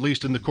takes you, at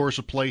least in the course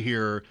of play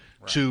here,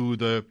 to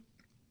the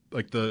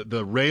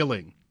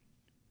railing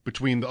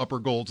between the upper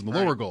golds and the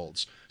lower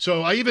golds.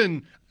 So I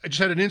just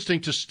had an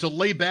instinct to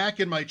lay back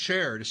in my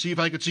chair to see if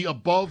I could see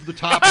above the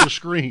top of the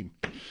screen.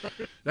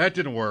 That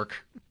didn't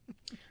work.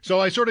 So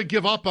I sort of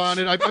give up on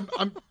it.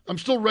 I'm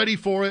still ready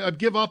for it. I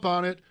give up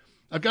on it.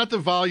 I've got the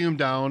volume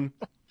down,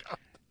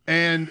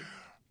 and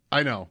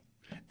I know.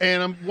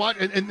 And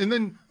and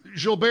then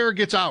Gilbert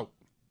gets out.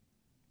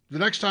 The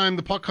next time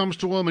the puck comes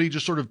to him, and he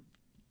just sort of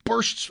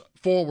bursts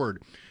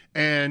forward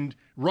and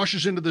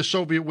rushes into the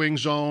Soviet wing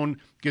zone,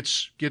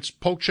 gets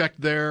poke-checked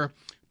there.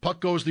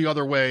 Puck goes the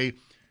other way.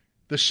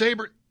 The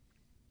Sabre,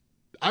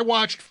 I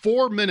watched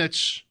 4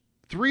 minutes,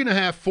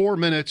 3.5, 4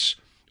 minutes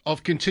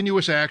of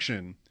continuous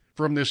action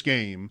from this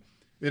game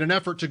in an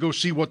effort to go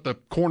see what the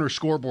corner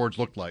scoreboards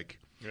looked like.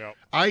 Yeah.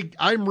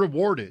 I'm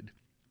rewarded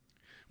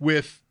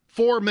with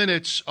 4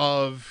 minutes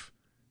of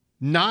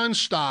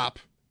nonstop,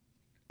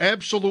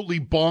 absolutely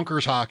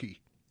bonkers hockey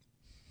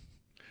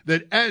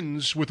that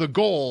ends with a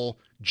goal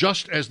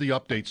just as the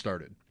update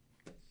started.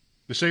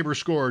 The Sabres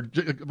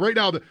scored. Right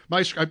now,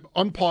 I'm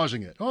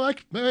unpausing it. Oh, I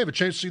have a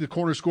chance to see the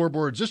corner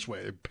scoreboards this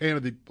way. They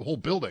painted the whole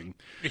building.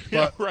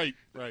 Yeah, right.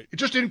 It's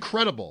just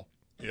incredible.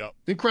 Yeah.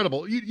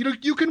 Incredible.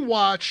 You can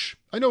watch.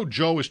 I know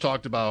Joe has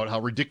talked about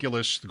how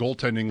ridiculous the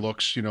goaltending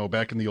looks,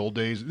 back in the old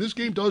days. This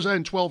game does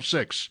end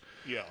 12-6.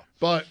 Yeah.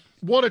 But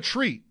what a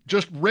treat.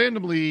 Just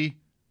randomly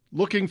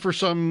looking for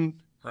some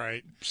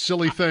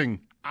silly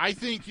thing. I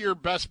think your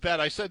best bet,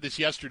 I said this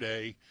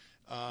yesterday,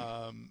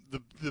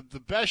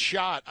 the best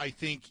shot I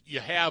think you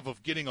have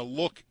of getting a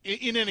look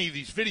in any of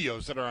these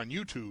videos that are on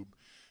YouTube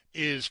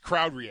is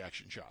crowd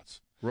reaction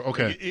shots.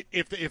 Okay.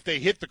 If they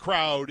hit the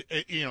crowd,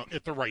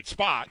 at the right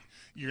spot,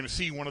 you're going to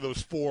see one of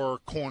those 4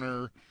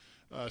 corner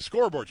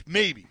scoreboards.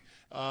 Maybe.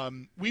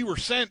 We were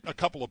sent a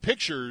couple of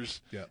pictures,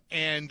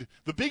 and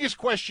the biggest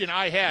question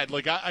I had,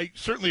 I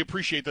certainly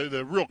appreciate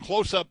the real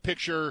close-up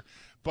picture,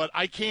 but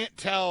I can't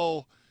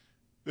tell.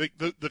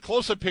 The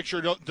close-up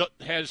picture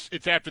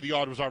it's after the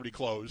odd was already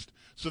closed,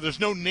 so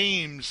there's no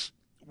names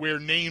where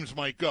names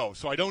might go.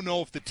 So I don't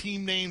know if the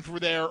team names were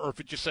there or if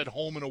it just said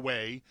home and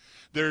away.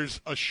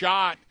 There's a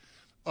shot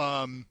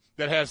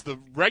that has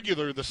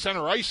the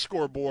center ice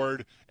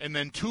scoreboard, and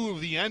then 2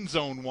 of the end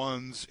zone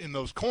ones in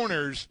those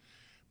corners,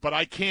 but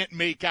I can't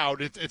make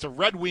out. It's a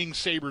Red Wings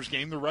Sabres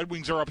game. The Red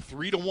Wings are up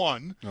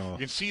 3-1. You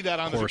can see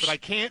that on the, but I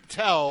can't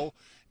tell.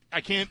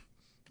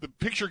 The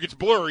picture gets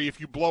blurry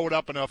if you blow it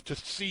up enough to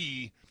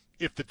see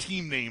if the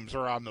team names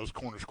are on those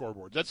corner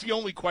scoreboards. That's the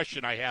only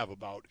question I have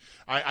about.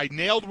 I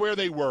nailed where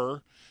they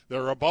were.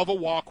 They're above a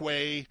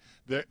walkway.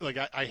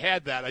 I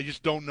had that. I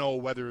just don't know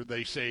whether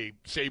they say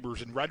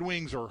Sabres and Red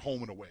Wings or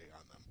home and away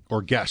on them.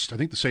 Or guest. I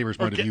think the Sabres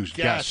might have used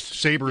guest.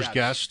 Sabres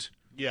guest.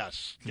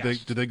 Yes.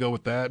 Did they go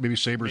with that? Maybe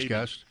Sabres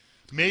guest?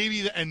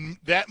 Maybe, and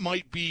that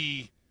might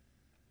be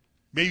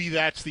 – maybe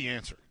that's the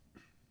answer.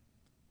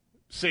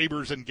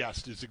 Sabres and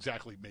Guest is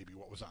exactly maybe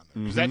what was on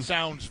there. Because that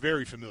sounds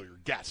very familiar.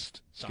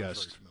 Guest sounds very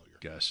familiar.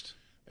 Guest.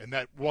 And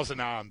that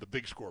wasn't on the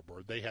big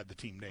scoreboard. They had the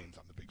team names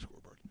on the big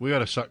scoreboard. We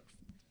got to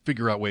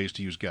figure out ways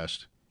to use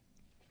Guest.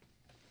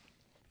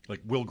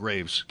 Like Will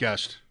Graves,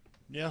 Guest.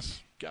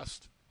 Yes,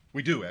 Guest.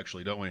 We do,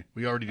 actually, don't we?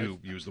 We already do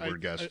use the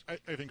word Guest.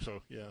 I think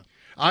so, yeah.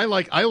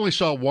 I only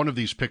saw one of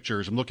these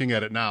pictures. I'm looking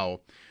at it now,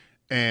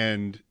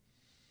 and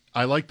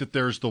I like that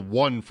there's the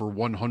 1 for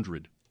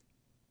 100.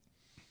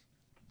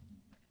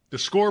 The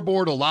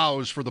scoreboard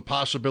allows for the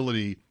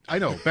possibility. I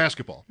know,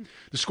 basketball.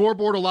 The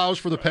scoreboard allows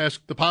for the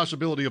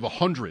possibility of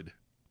 100.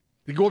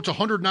 You go up to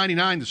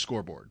 199. The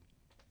scoreboard,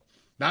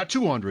 not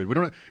 200. We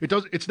don't. It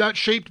does. It's not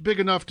shaped big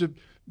enough to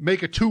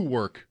make a 2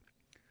 work.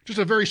 Just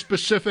a very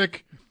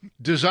specific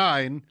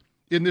design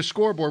in this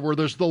scoreboard where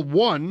there's the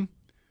 1.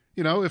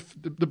 You know, if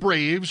the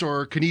Braves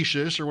or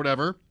Canisius or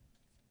whatever,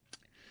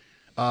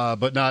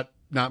 but not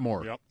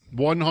more. Yep.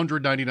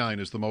 199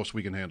 is the most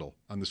we can handle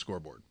on the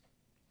scoreboard,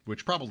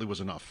 which probably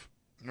was enough.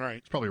 Right.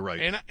 It's probably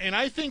right. And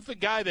I think the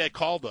guy that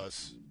called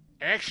us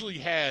actually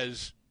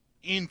has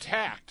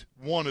intact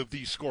one of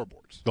these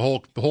scoreboards. The whole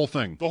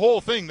thing. The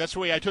whole thing. That's the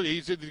way I took it. He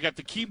said he's got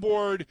the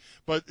keyboard,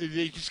 but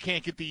they just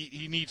can't get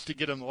he needs to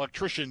get an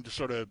electrician to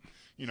sort of,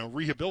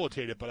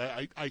 rehabilitate it. But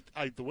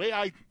I the way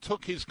I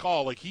took his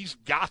call, like he's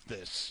got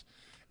this,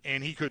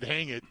 and he could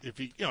hang it if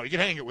he could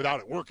hang it without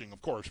it working,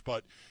 of course,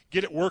 but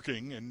get it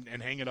working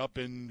and hang it up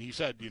in, he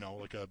said,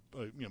 like a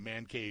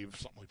man cave,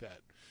 something like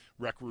that,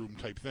 rec room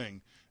type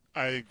thing.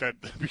 I think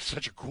that'd be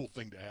such a cool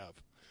thing to have.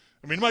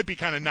 I mean, it might be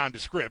kind of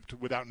nondescript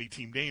without any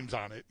team names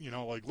on it,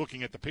 like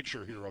looking at the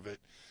picture here of it,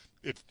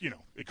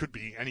 it could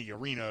be any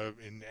arena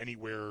in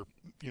anywhere,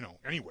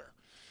 anywhere.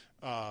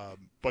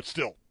 But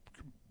still,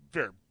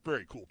 very,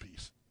 very cool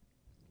piece.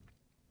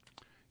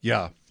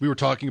 Yeah, we were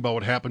talking about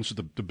what happens to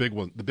the big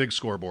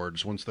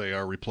scoreboards once they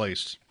are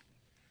replaced.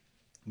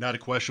 Not a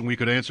question we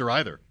could answer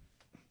either.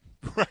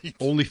 Right.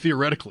 Only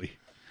theoretically.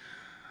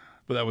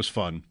 But that was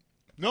fun.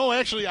 No,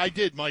 actually, I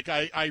did, Mike.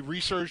 I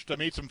researched, I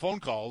made some phone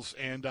calls,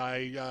 and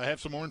I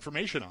have some more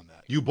information on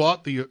that. You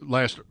bought the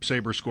last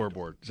Sabre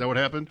scoreboard. Is that what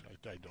happened?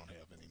 I don't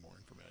have any more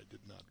information. I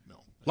did not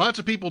know. Lots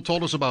of people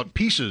told us about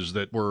pieces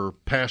that were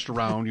passed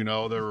around,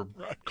 they're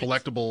right.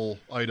 Collectible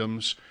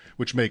items,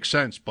 which makes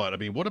sense. But, I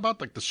mean, what about,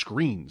 like, the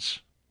screens?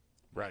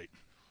 Right.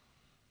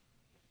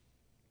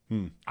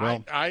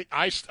 Well,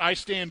 I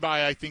stand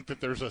by. I think that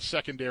there's a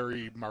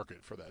secondary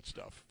market for that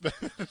stuff.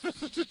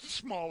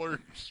 smaller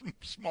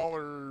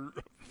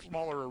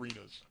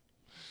arenas.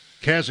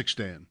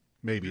 Kazakhstan,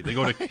 maybe they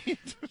go to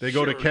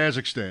Sure. to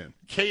Kazakhstan.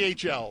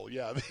 KHL,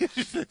 yeah,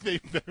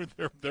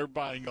 they're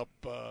buying up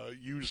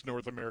used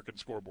North American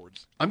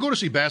scoreboards. I'm going to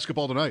see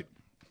basketball tonight.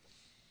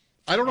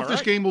 I don't know if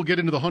this game will get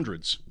into the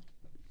hundreds.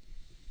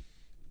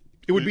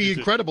 It would be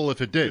incredible if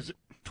it did. Is it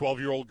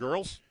 12-year-old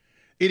girls?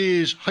 It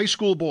is high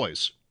school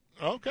boys.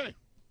 Okay.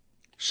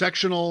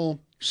 Sectional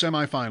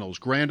semifinals,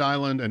 Grand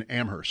Island and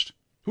Amherst.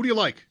 Who do you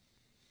like?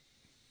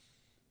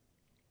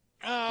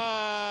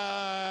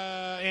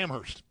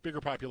 Amherst,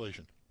 bigger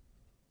population.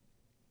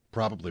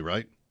 Probably,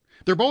 right?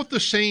 They're both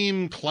the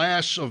same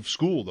class of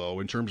school,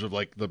 though, in terms of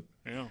like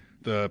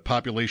the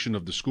population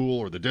of the school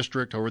or the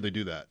district, however they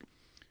do that.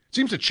 It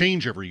seems to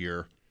change every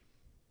year,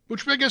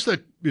 which I guess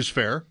that is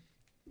fair.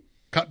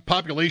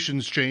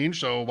 Populations change,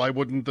 so why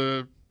wouldn't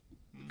the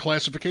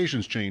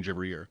classifications change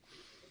every year?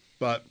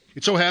 But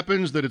it so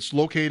happens that it's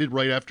located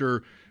right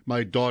after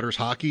my daughter's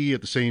hockey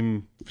at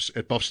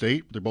Buff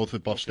State. They're both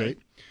at Buff State.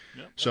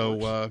 Yeah, so,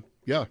 going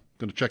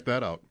to check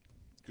that out.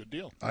 Good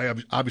deal. I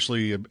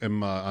obviously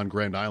am on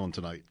Grand Island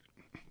tonight.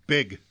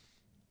 Big.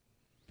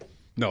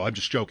 No, I'm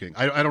just joking.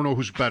 I don't know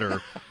who's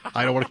better.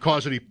 I don't want to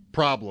cause any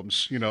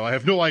problems. I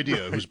have no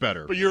idea who's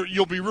better. But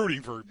you'll be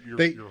rooting for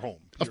your home.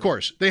 Of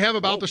course. They have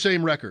about the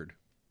same record.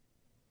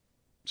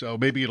 So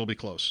maybe it'll be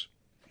close.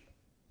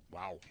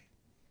 Wow.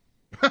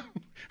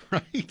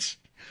 Right?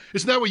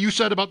 Isn't that what you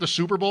said about the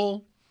Super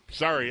Bowl?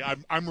 Sorry,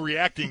 I'm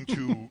reacting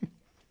to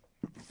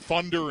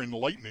thunder and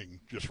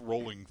lightning just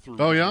rolling through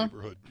the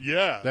neighborhood.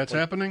 Yeah. That's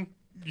happening?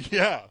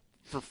 Yeah,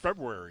 for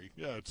February.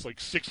 Yeah, it's like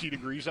 60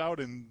 degrees out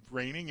and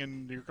raining,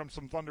 and here comes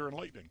some thunder and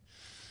lightning.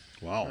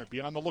 Wow. All right,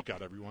 be on the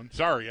lookout, everyone.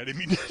 Sorry, I didn't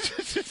mean to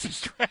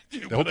distract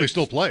you. I hope they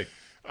still play.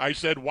 I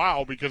said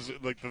wow because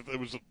it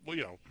was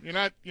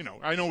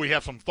I know we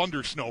have some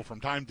thunder snow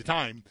from time to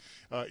time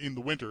in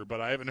the winter,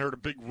 but I haven't heard a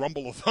big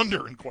rumble of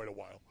thunder in quite a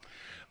while.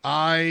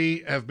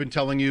 I have been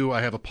telling you I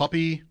have a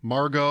puppy.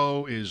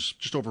 Margot is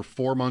just over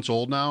 4 months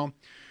old now,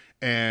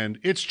 and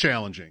it's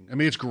challenging. I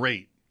mean, it's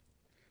great,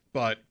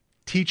 but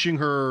teaching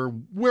her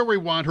where we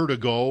want her to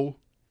go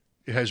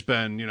has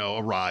been,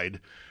 a ride.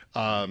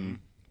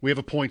 We have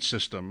a point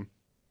system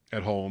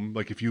at home.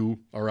 Like if you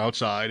are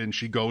outside and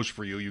she goes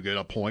for you, you get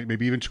a point,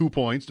 maybe even 2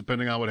 points,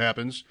 depending on what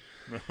happens.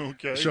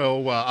 Okay.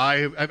 So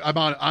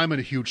I'm in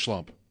a huge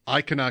slump.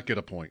 I cannot get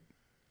a point.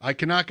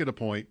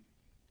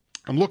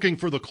 I'm looking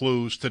for the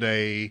clues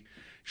today.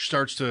 She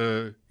starts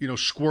to,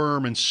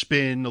 squirm and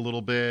spin a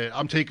little bit.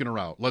 I'm taking her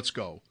out. Let's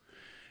go.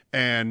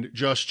 And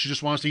she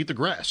just wants to eat the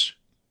grass.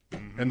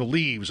 and the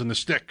leaves and the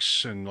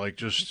sticks and like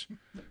just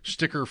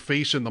stick her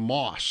face in the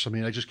moss. I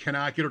mean, I just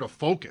cannot get her to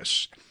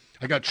focus.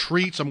 I got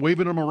treats. I'm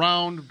waving them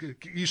around.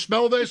 You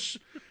smell this?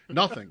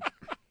 Nothing.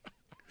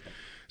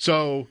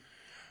 So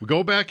we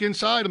go back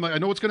inside. I'm like, I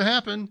know what's going to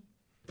happen.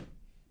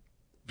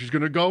 She's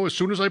going to go as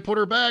soon as I put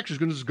her back. She's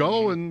going to just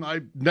go, and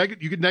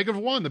you get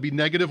 -1. That'd be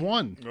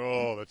 -1.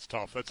 Oh, that's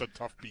tough. That's a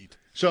tough beat.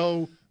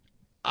 So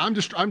I'm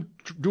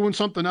doing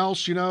something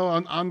else,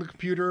 on the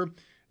computer,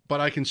 but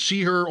I can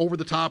see her over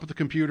the top of the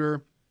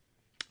computer,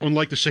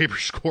 unlike the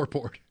Sabres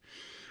scoreboard,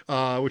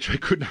 which I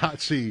could not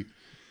see.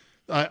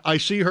 I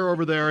see her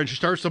over there, and she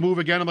starts to move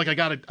again. I'm like, I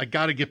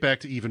gotta get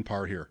back to even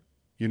par here.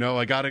 I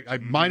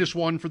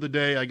 -1 for the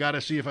day. I gotta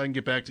see if I can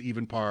get back to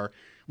even par.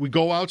 We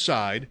go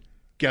outside.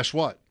 Guess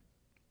what?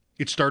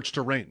 It starts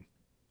to rain.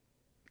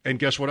 And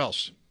guess what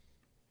else?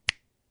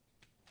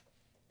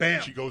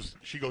 Bam. She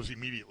goes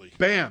immediately.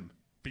 Bam.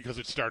 Because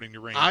it's starting to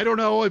rain. I don't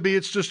know. I mean,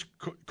 it's just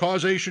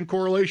causation,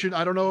 correlation.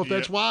 I don't know if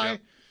that's why. Yeah.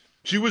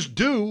 She was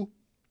due.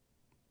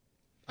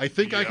 I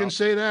think I can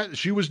say that.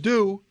 She was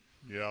due.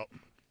 Yeah.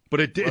 But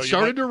it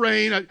started to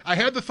rain. I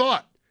had the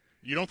thought.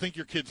 You don't think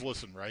your kids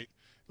listen, right?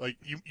 Like,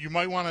 you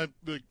might want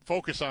to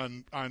focus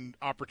on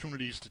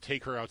opportunities to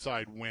take her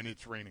outside when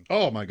it's raining.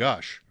 Oh, my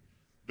gosh.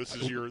 This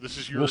is your.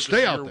 We'll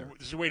stay out there.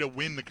 This is your way to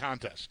win the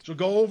contest. So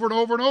go over and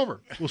over and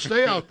over. We'll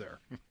stay out there.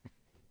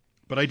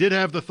 But I did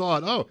have the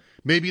thought,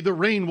 maybe the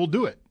rain will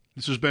do it.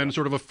 This has been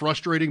sort of a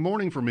frustrating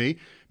morning for me.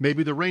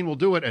 Maybe the rain will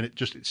do it, and it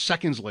just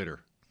seconds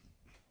later.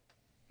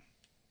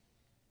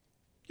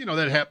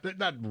 That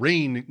not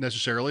rain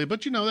necessarily,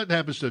 but that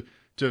happens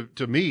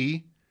to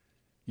me.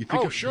 You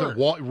think of sure.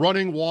 the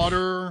running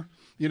water,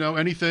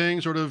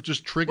 anything sort of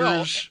just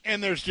triggers. Well,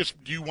 and there's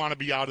just, do you want to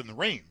be out in the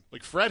rain?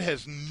 Like, Fred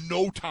has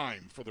no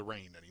time for the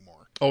rain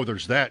anymore. Oh,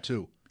 there's that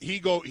too. He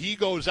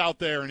goes out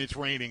there and it's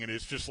raining, and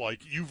it's just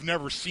like, you've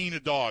never seen a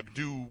dog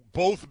do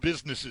both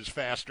businesses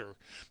faster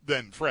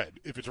than Fred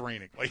if it's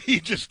raining. Like, he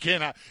just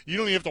cannot. You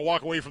don't even have to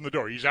walk away from the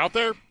door. He's out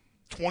there.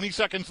 20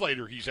 seconds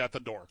later, he's at the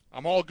door.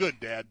 I'm all good,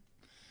 Dad.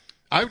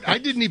 I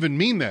didn't even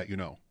mean that,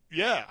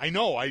 Yeah, I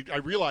know. I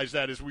realized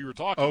that as we were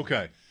talking.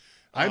 Okay.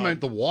 I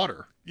meant the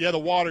water. Yeah, the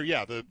water.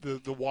 Yeah,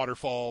 the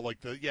waterfall.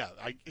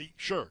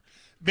 Sure.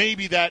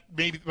 Maybe, but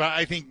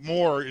I think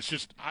more, it's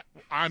just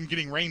I'm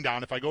getting rained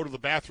on. If I go to the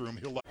bathroom,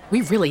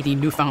 We really need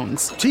new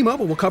phones.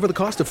 T-Mobile will cover the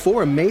cost of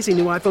 4 amazing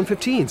new iPhone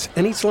 15s,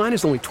 and each line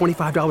is only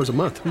 $25 a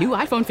month. New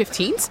iPhone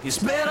 15s? It's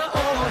better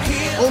over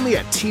here. Only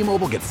at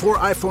T-Mobile, get 4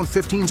 iPhone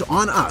 15s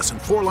on us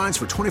and 4 lines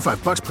for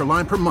 $25 per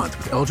line per month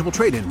with eligible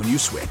trade-in when you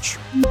switch.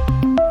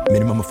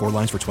 Minimum of 4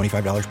 lines for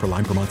 $25 per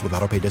line per month with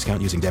autopay discount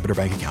using debit or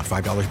bank account.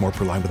 $5 more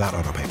per line without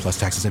autopay, plus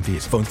taxes and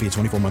fees. Phone fee at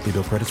 24 monthly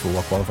bill credits for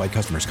well-qualified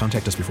customers.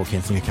 Contact us before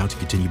canceling account to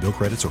continue bill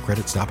credits or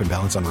credit stop and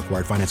balance on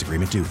required finance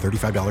agreement due.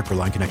 $35 per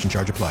line connection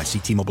charge applies. See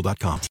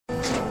T-Mobile.com.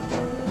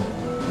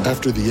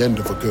 After the end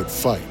of a good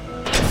fight,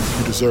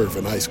 you deserve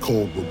an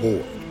ice-cold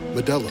reward.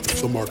 Modelo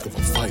is the mark of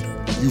a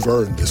fighter. You've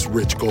earned this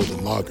rich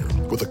golden lager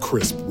with a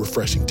crisp,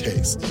 refreshing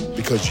taste.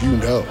 Because you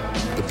know,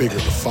 the bigger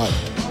the fight,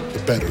 the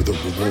better the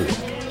reward.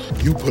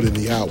 You put in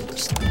the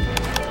hours,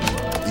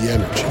 the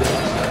energy,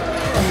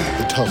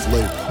 the tough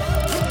labor.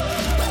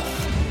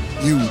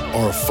 You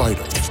are a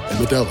fighter, and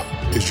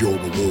Modelo is your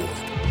reward.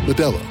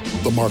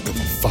 Modelo, the mark of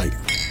a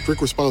fighter.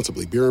 Drink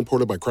responsibly. Beer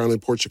imported by Crown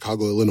Imports,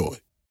 Chicago, Illinois.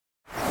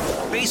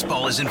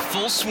 Baseball is in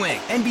full swing.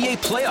 NBA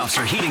playoffs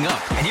are heating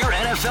up, and your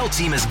NFL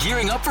team is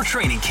gearing up for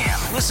training camp.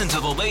 Listen to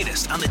the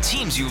latest on the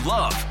teams you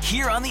love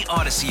here on the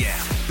Odyssey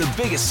app. The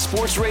biggest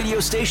sports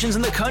radio stations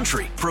in the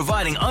country,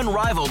 providing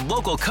unrivaled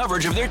local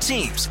coverage of their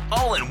teams,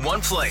 all in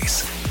one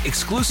place.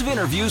 Exclusive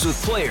interviews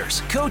with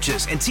players,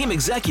 coaches, and team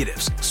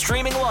executives,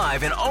 streaming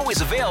live and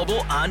always available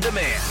on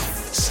demand.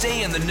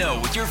 Stay in the know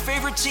with your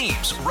favorite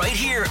teams right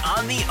here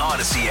on the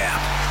Odyssey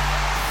app.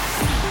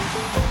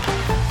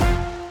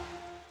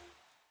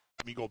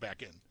 Let me go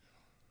back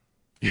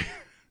in.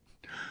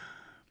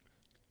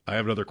 I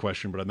have another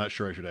question, but I'm not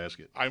sure I should ask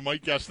it. I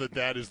might guess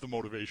that is the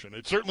motivation.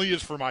 It certainly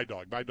is for my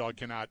dog. My dog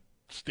cannot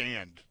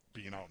stand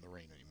being out in the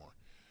rain anymore.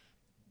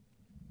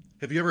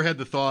 Have you ever had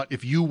the thought,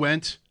 if you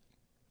went,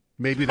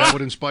 maybe that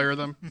would inspire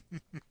them?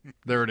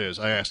 There it is.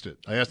 I asked it.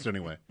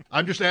 anyway.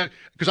 I'm just asking,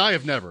 because I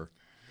have never.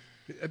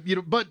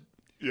 But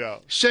yeah.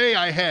 Say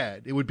I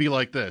had, it would be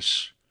like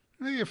this.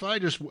 If I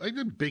had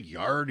a big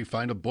yard, you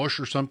find a bush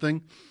or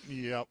something,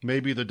 yep.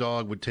 Maybe the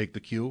dog would take the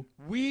cue.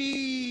 What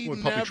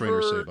would puppy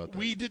trainers say about that?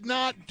 We did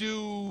not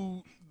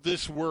do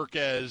this work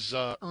as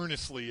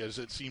earnestly as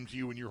it seems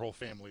you and your whole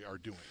family are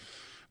doing.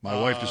 My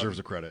wife deserves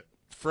the credit.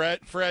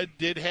 Fred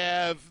did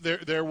have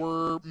there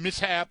were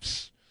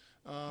mishaps,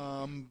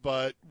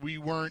 but we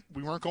weren't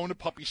going to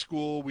puppy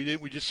school. We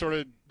just sort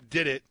of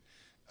did it,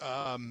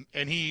 and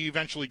he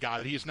eventually got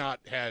it. He has not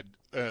had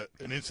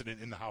an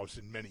incident in the house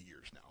in many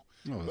years now.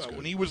 Oh, that's good.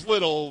 When he was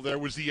little, there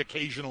was the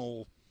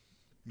occasional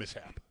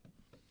mishap.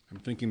 I'm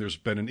thinking there's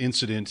been an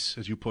incident,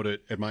 as you put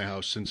it, at my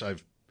house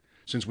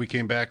since we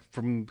came back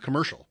from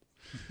commercial.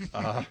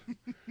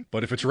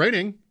 But if it's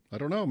raining, I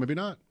don't know, maybe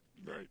not.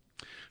 Right.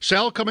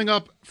 Sal coming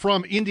up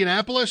from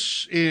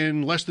Indianapolis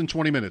in less than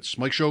 20 minutes.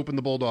 Mike Schopp and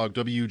the Bulldog,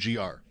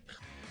 WGR.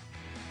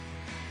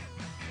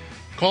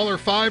 Caller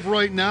 5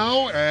 right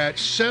now at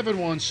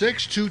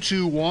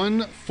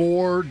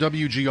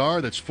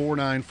 716-221-4WGR. That's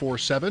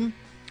 4947.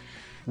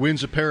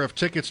 Wins a pair of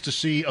tickets to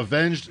see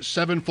Avenged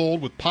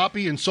Sevenfold with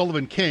Poppy and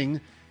Sullivan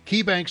King,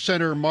 KeyBank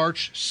Center,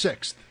 March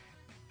 6th.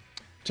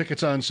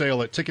 Tickets on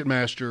sale at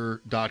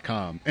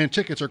Ticketmaster.com. And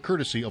tickets are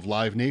courtesy of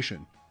Live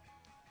Nation.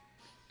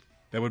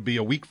 That would be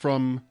a week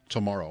from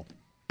tomorrow.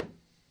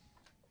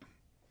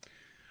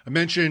 I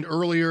mentioned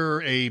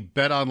earlier a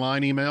Bet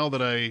Online email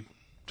that I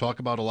talk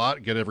about a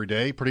lot, get every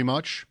day pretty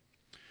much.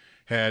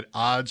 Had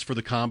odds for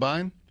the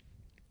Combine.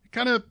 It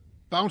kind of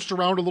bounced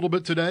around a little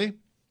bit today.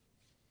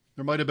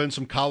 There might have been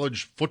some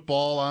college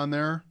football on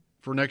there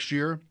for next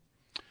year.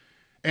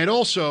 And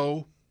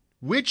also,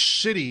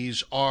 which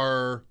cities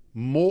are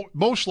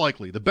most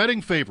likely, the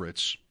betting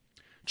favorites,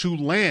 to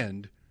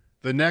land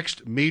the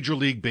next Major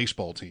League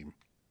Baseball team?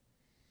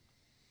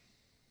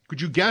 Could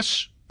you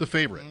guess the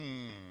favorite?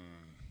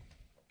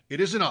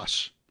 It isn't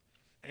us.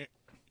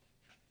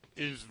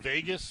 Is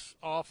Vegas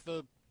off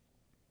the?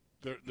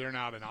 They're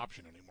not an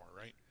option anymore,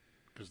 right?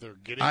 Because they're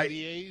getting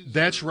the A's.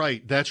 That's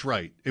right. That's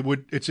right.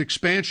 It's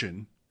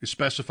expansion is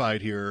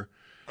specified here.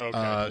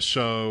 Okay.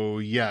 So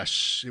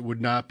yes, it would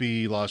not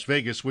be Las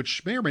Vegas,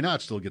 which may or may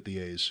not still get the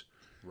A's.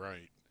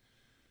 Right.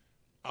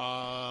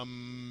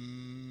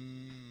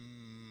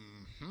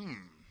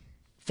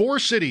 Four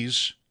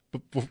cities.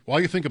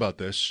 While you think about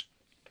this.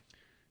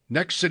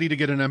 Next city to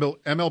get an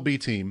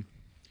MLB team,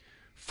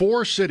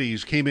 4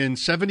 cities came in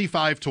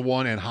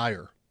 75-1 and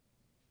higher.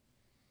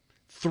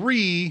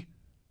 3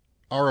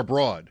 are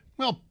abroad.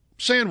 Well,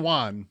 San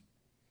Juan,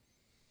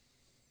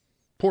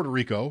 Puerto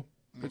Rico,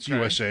 it's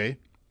USA.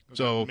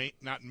 So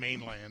not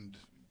mainland,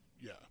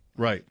 yeah.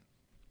 Right.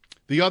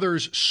 The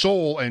others,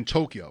 Seoul and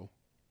Tokyo.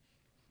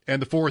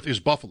 And the 4th is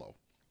Buffalo.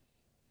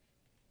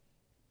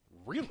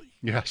 Really?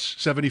 Yes,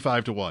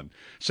 75-1.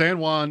 San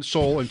Juan,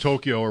 Seoul, and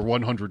Tokyo are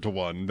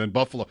 100-1. Then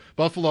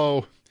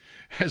Buffalo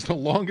has the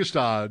longest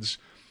odds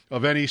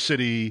of any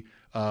city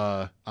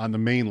on the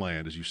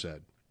mainland, as you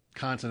said,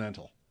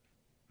 continental,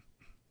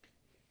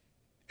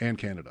 and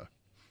Canada.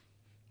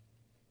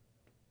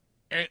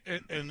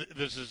 And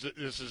this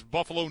is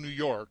Buffalo, New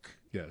York.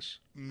 Yes.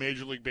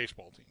 Major League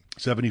Baseball team.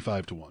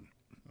 75-1. Okay.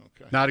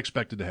 Not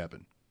expected to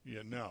happen.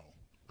 Yeah, no.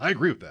 I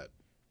agree with that.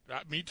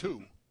 Me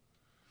too.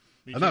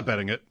 I'm not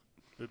betting it.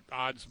 The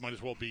odds might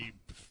as well be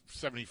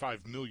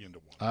 75 million to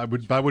 1. I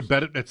would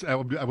bet it. I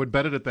would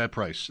bet it at that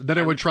price. Then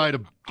I would try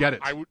to get it.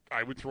 I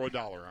would throw $1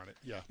 on it.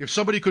 Yeah. If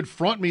somebody could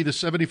front me the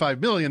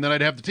 75 million, then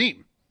I'd have the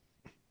team.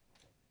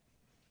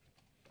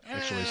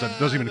 Actually, so it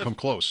doesn't even come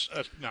close.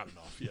 That's not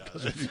enough. Yeah, it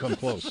doesn't even come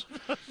close.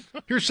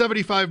 Here's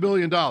 $75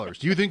 million.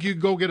 Do you think you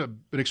could go get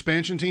an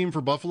expansion team for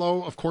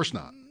Buffalo? Of course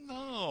not.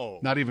 No.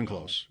 Not even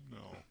close.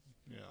 No.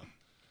 Yeah.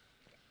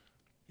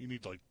 You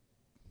need I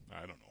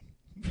don't know.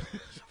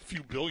 A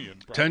few billion.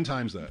 Probably. 10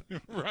 times that.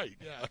 Right,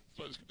 yeah. That's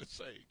what I was going to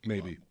say.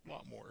 Maybe. A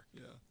lot more,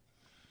 yeah.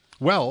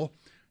 Well,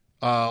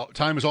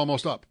 time is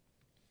almost up.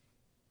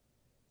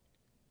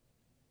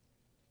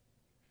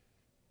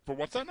 For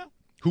what's that now?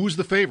 Who's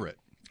the favorite?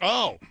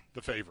 Oh,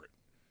 the favorite.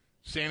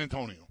 San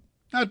Antonio.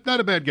 Not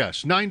a bad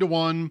guess.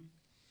 9-1,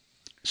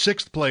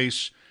 6th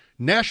place,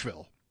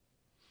 Nashville.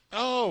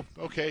 Oh,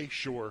 okay,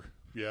 sure.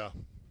 Yeah.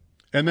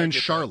 And then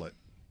Charlotte.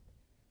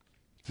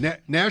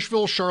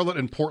 Nashville, Charlotte,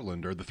 and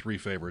Portland are the 3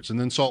 favorites. And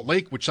then Salt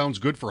Lake, which sounds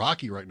good for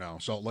hockey right now.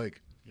 Salt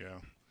Lake. Yeah.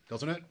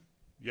 Doesn't it?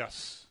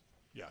 Yes.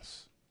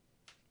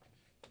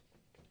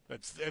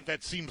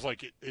 That seems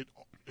like it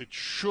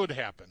should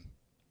happen.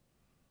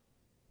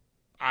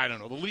 I don't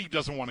know. The league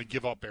doesn't want to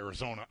give up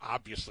Arizona.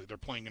 Obviously, they're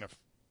playing in a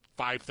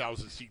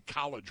 5,000-seat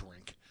college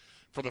rink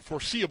for the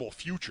foreseeable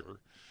future.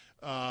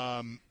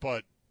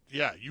 But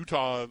yeah,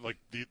 Utah, like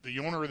the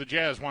owner of the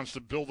Jazz wants to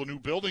build a new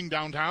building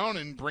downtown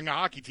and bring a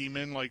hockey team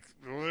in. Like,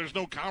 well, there's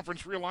no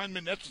conference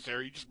realignment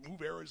necessary. You just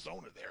move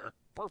Arizona there.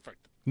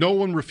 Perfect. No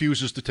one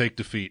refuses to take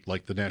defeat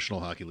like the National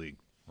Hockey League.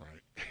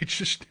 Right. It's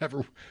just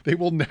never. They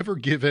will never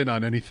give in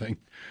on anything.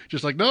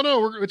 Just like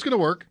no, it's going to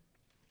work.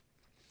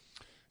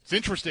 It's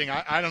interesting.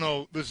 I don't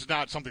know. This is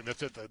not something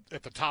that's at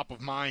the top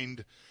of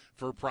mind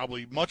for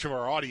probably much of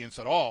our audience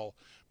at all.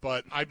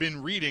 But I've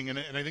been reading, and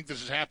I think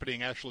this is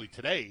happening actually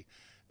today.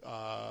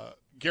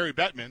 Gary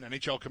Bettman,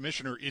 NHL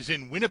commissioner, is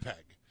in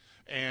Winnipeg,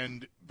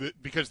 and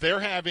because they're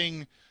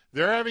having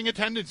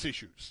attendance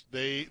issues.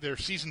 Their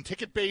season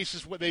ticket base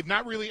is what they've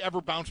not really ever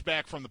bounced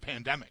back from the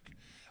pandemic,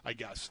 I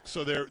guess.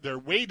 So they're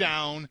way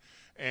down,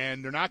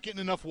 and they're not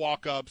getting enough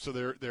walk-ups. So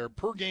their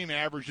per game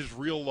average is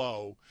real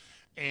low,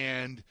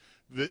 and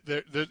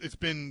it's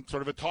been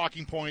sort of a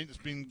talking point. It's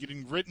been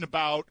getting written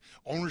about.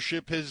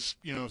 Ownership has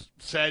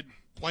said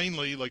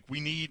plainly, like, we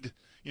need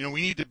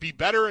to be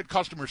better at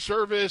customer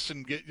service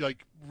and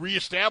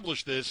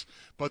reestablish this,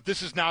 but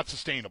this is not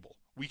sustainable.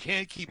 We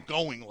can't keep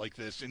going like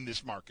this in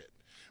this market.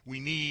 we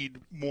need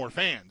more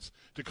fans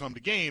to come to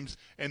games.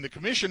 And the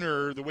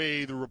commissioner, the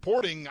way the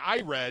reporting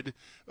I read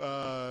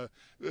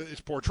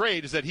is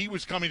portrayed, is that he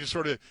was coming to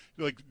sort of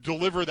like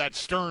deliver that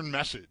stern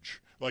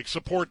message, like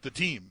support the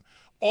team.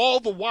 All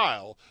the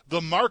while,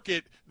 the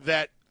market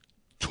that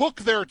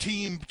took their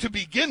team to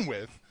begin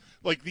with,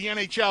 like the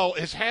NHL,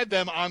 has had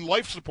them on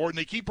life support, and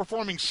they keep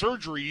performing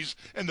surgeries,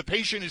 and the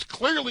patient is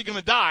clearly going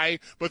to die,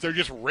 but they're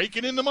just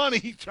raking in the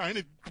money trying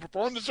to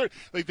perform the surgery.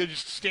 Like, they're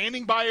just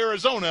standing by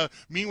Arizona.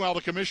 Meanwhile,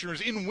 the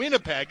commissioner's in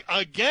Winnipeg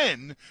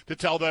again to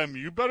tell them,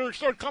 you better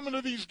start coming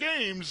to these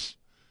games.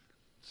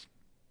 It's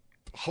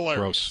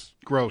hilarious.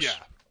 Gross.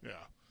 Yeah.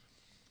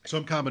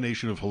 Some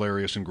combination of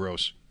hilarious and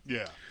gross.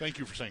 Yeah. Thank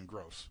you for saying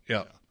gross.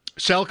 Yeah.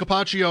 Sal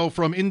Capaccio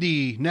from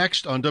Indy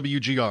next on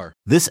WGR.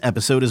 This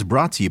episode is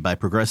brought to you by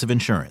Progressive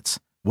Insurance.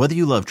 Whether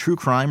you love true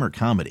crime or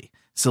comedy,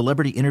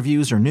 celebrity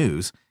interviews or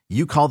news,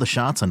 you call the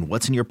shots on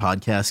what's in your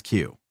podcast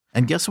queue.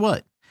 And guess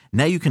what?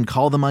 Now you can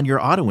call them on your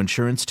auto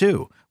insurance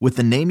too with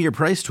the Name Your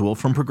Price tool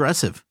from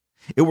Progressive.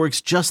 It works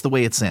just the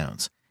way it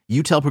sounds.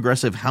 You tell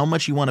Progressive how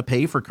much you want to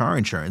pay for car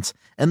insurance,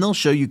 and they'll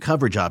show you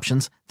coverage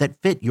options that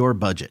fit your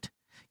budget.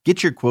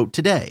 Get your quote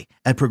today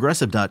at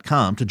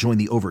Progressive.com to join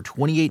the over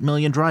 28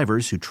 million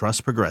drivers who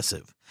trust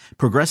Progressive.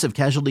 Progressive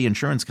Casualty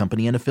Insurance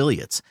Company and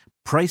Affiliates.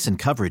 Price and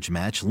coverage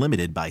match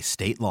limited by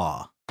state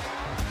law.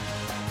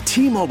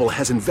 T-Mobile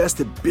has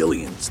invested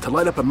billions to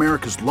light up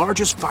America's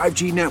largest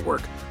 5G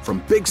network,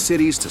 from big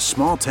cities to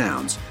small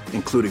towns,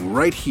 including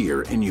right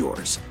here in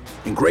yours.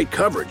 And great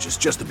coverage is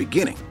just the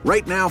beginning.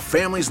 Right now,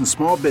 families and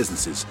small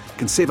businesses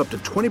can save up to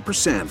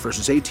 20%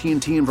 versus AT&T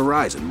and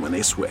Verizon when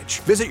they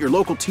switch. Visit your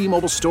local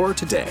T-Mobile store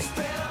today.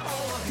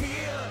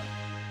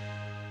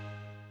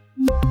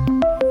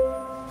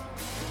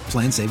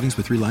 Plan savings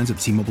with 3 lines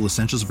of T-Mobile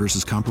Essentials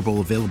versus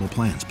comparable available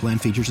plans. Plan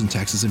features and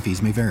taxes and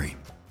fees may vary.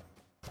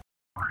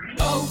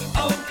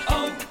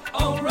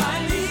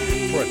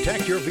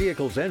 Protect your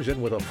vehicle's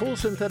engine with a full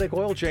synthetic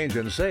oil change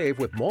and save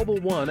with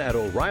Mobil 1 at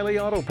O'Reilly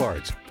Auto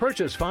Parts.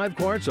 Purchase 5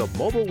 quarts of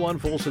Mobil 1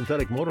 full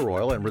synthetic motor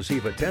oil and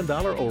receive a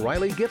 $10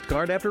 O'Reilly gift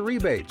card after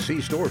rebate.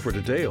 See store for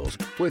details.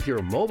 With your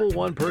Mobil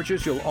 1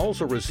 purchase, you'll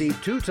also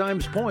receive 2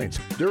 times points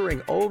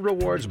during O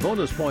Rewards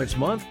Bonus Points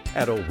Month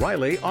at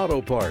O'Reilly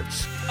Auto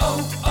Parts.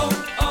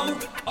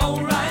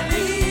 O'Reilly